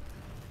 you mean?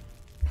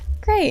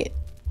 Great.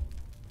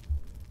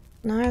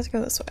 Now I have to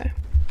go this way.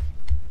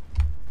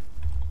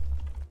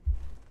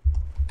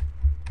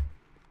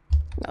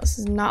 No, this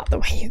is not the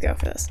way you go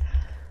for this.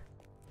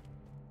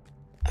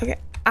 Okay,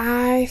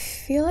 I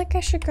feel like I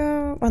should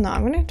go. Well, no,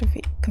 I'm gonna have to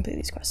complete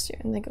these quests here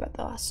and think about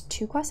the last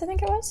 2 quests.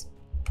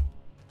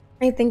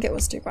 I think it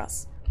was 2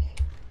 quests.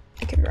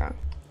 I could be wrong.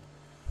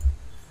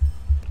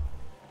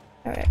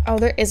 Okay. Oh,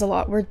 there is a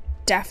lot. We're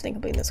definitely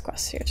completing this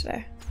quest here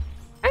today.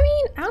 I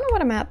mean, I don't know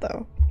what I'm at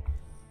though.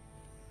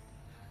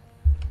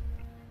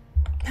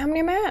 How many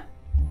am I at?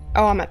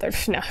 Oh, I'm at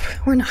 30. No,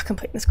 we're not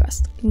completing this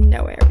quest.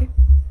 No way are we.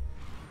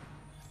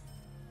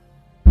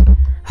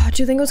 Oh,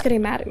 do you think Bingo's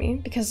getting mad at me?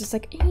 Because it's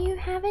like, you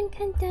haven't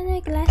done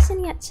a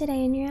lesson yet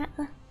today and you're at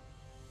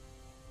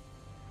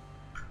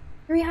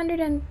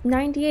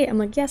 398. I'm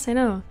like, yes, I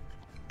know.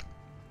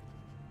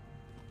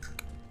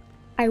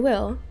 I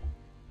will.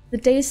 The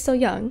day is still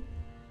young.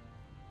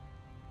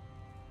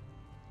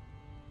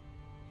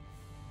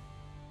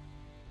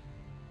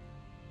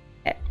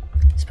 Okay.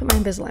 Just put my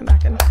Invisalign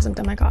back in because I'm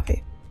done my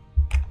coffee.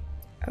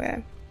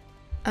 Okay.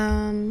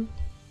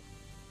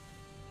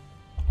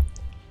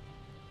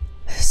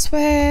 This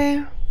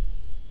way.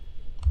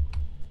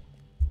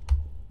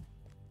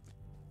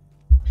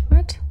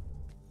 What?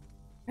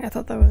 I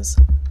thought that was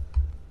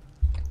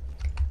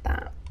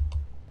that.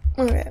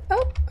 Okay.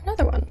 Oh,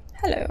 another one.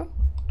 Hello.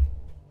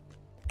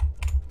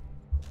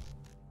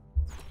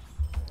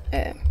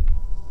 There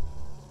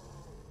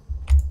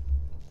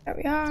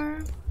we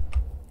are.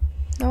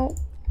 Nope.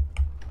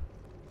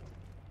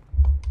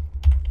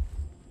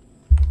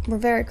 We're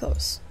very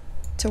close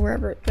to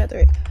wherever the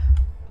other.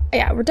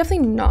 Yeah, we're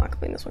definitely not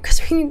completing this one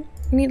because we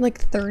need like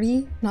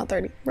 30, not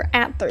 30. We're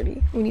at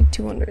 30. We need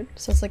 200,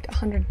 so it's like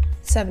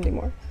 170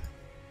 more.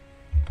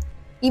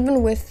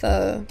 Even with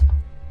the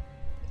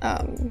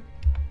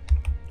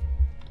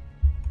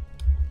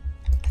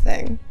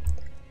thing.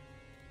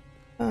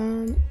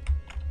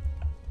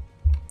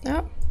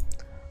 No.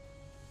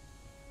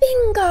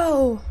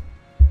 Bingo!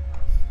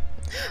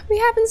 We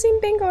haven't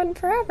seen Bingo in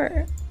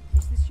forever.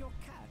 Is this your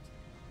cat?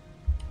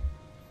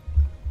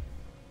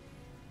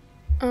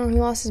 Oh, he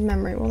lost his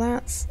memory. Well,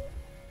 that's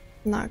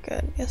not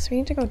good. Yes, we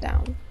need to go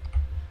down.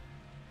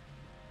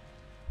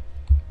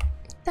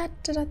 Da,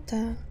 da, da,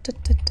 da, da,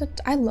 da, da.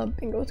 I love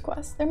Bingo's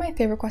quests. They're my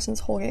favorite quests in this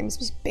whole game. Is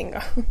just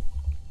Bingo.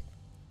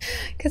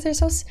 Because they're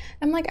so.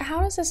 I'm like, how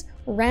does this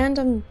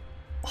random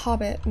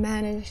hobbit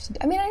manage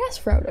to? I mean, I guess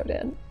Frodo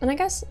did, and I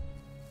guess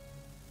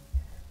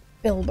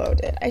Bilbo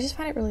did. I just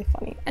find it really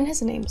funny, and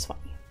his name's funny.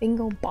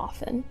 Bingo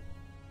Boffin.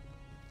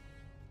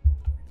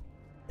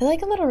 They're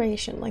like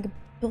alliteration, like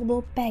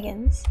Bilbo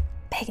Baggins.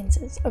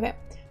 Bagginses. Okay.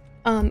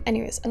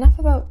 Anyways, enough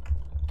about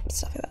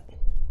stuff like that.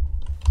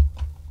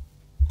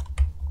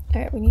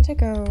 Alright, we need to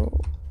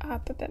go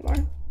up a bit more.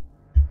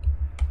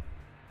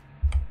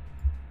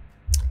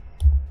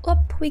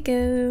 Up we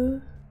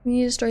go. We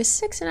need to destroy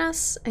 6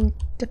 nests and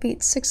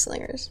defeat 6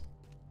 slingers.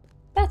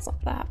 That's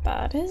not that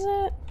bad, is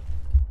it?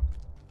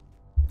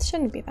 It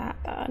shouldn't be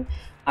that bad.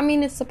 I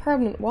mean, it's the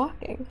permanent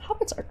walking.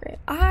 Hobbits are great.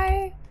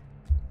 I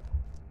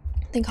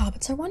think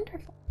hobbits are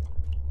wonderful.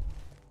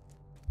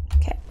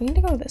 Okay, we need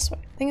to go this way.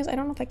 Thing is, I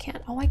don't know if I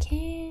can. Oh, I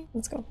can.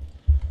 Let's go.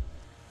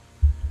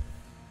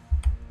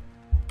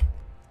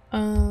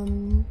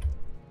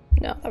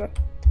 No, that way.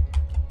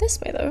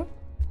 This way, though.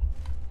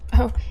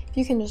 Oh, if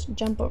you can just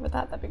jump over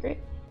that, that'd be great.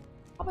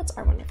 Hobbits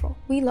are wonderful.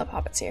 We love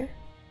hobbits here,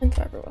 and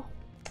forever will.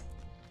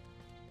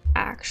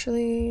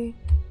 Actually,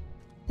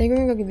 I think we're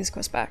gonna go give these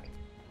quests back.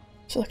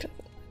 She looked at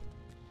it.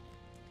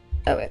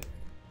 Oh wait.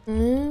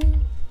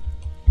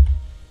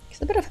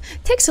 It's a bit of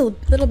takes a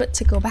little bit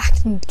to go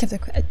back and give the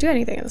do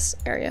anything in this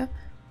area.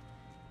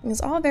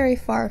 It's all very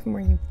far from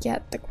where you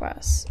get the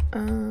quests.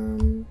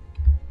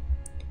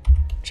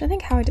 Which I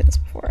think how I did this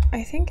before.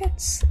 I think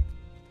it's.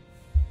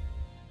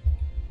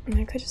 I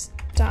mean, I could just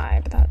die,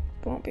 but that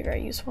won't be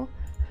very useful.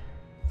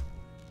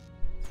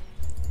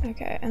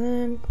 Okay, and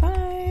then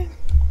goodbye.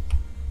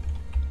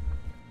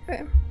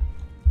 Okay.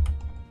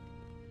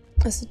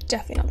 This is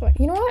definitely not the way.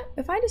 You know what?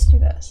 If I just do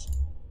this.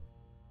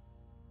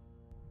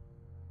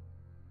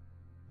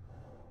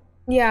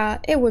 Yeah,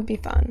 it would be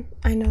fun.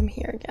 I know I'm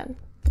here again.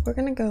 But we're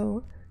gonna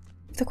go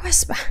the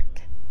quest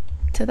back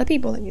to the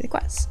people that need the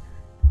quests.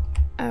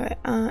 Alright,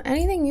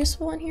 anything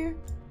useful in here?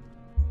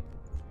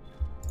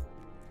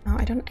 Oh,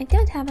 I don't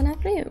have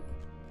enough room.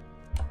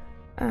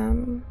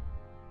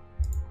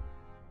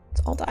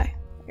 Let's all die.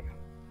 There you go.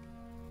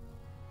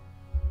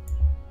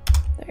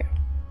 There you go.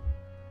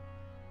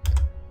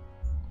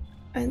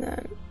 And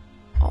then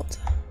alt.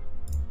 There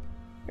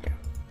we go.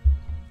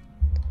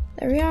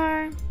 There we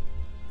are.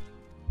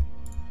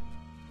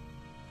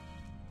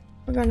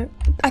 We're gonna.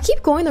 I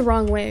keep going the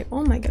wrong way.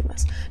 Oh my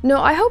goodness.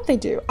 No, I hope they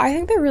do. I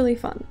think they're really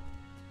fun.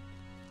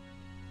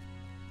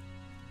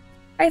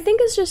 I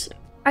think it's just.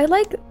 I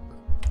like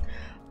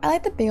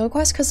the bingo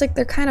quests because like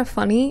they're kind of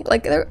funny.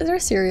 Like they're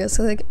serious.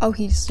 So like, oh,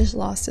 he's just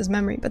lost his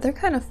memory, but they're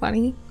kind of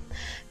funny.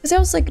 Because they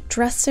also like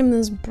dressed him in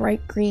this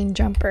bright green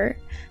jumper,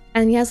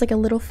 and he has like a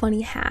little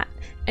funny hat,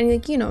 and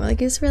like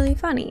like it's really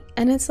funny.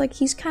 And it's like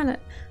he's kind of,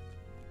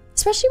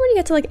 especially when you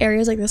get to like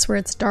areas like this where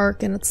it's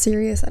dark and it's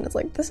serious, and it's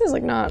like this is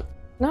like not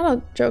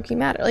a jokey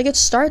matter. Like it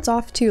starts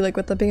off too like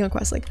with the bingo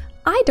quest. Like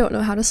I don't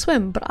know how to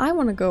swim, but I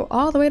want to go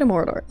all the way to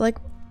Mordor. Like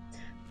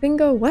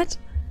bingo, what?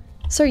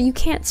 Sir, you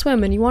can't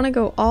swim and you want to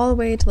go all the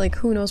way to like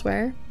who knows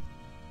where?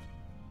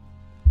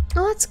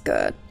 Oh, that's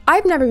good.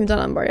 I've never even done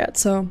Umbar yet,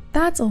 so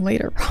that's a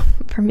later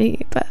problem for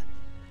me, but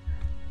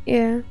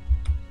Yeah.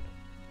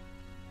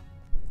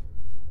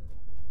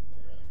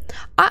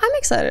 I'm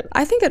excited.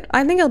 I think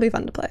it'll be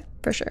fun to play,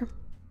 for sure.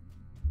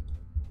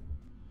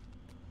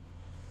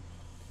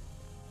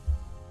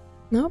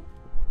 Nope.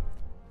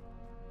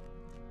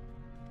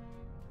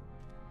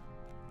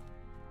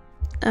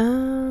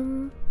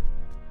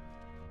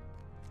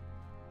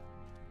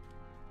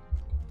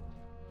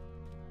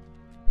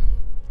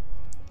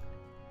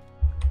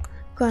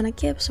 Gonna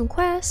give some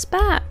quests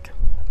back.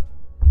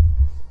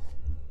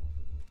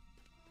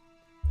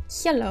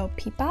 Hello,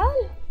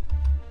 people.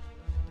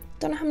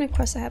 Don't know how many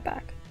quests I have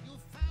back.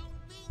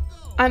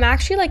 I'm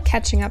actually like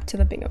catching up to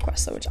the bingo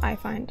quest though, which I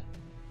find.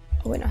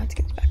 Oh wait, no, I have to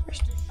get this back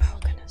first. Oh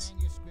goodness.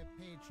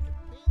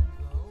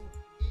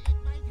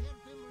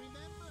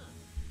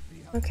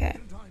 Okay.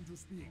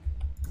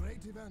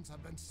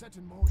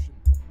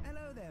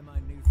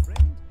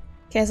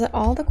 Okay, is that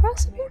all the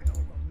quests in here?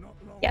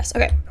 Yes,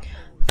 okay.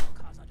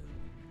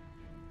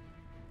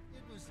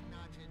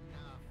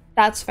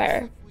 That's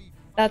fair.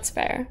 That's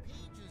fair.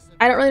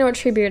 I don't really know what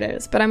Treebeard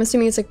is, but I'm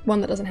assuming it's like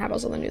one that doesn't have all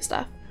the new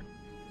stuff.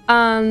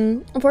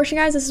 Unfortunately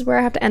guys, this is where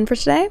I have to end for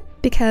today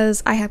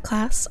because I have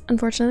class,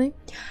 unfortunately.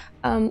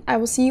 I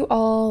will see you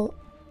all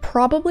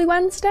probably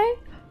Wednesday.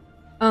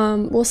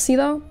 We'll see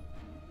though.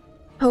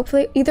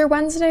 Hopefully either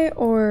Wednesday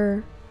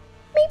or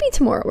maybe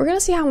tomorrow. We're gonna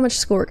see how much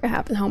schoolwork I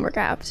have and homework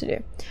I have to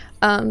do.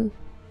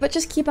 But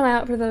just keep an eye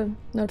out for the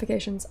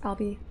notifications. I'll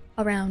be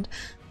around.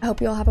 I hope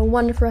you all have a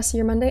wonderful rest of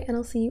your Monday and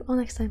I'll see you all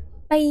next time.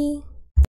 Bye!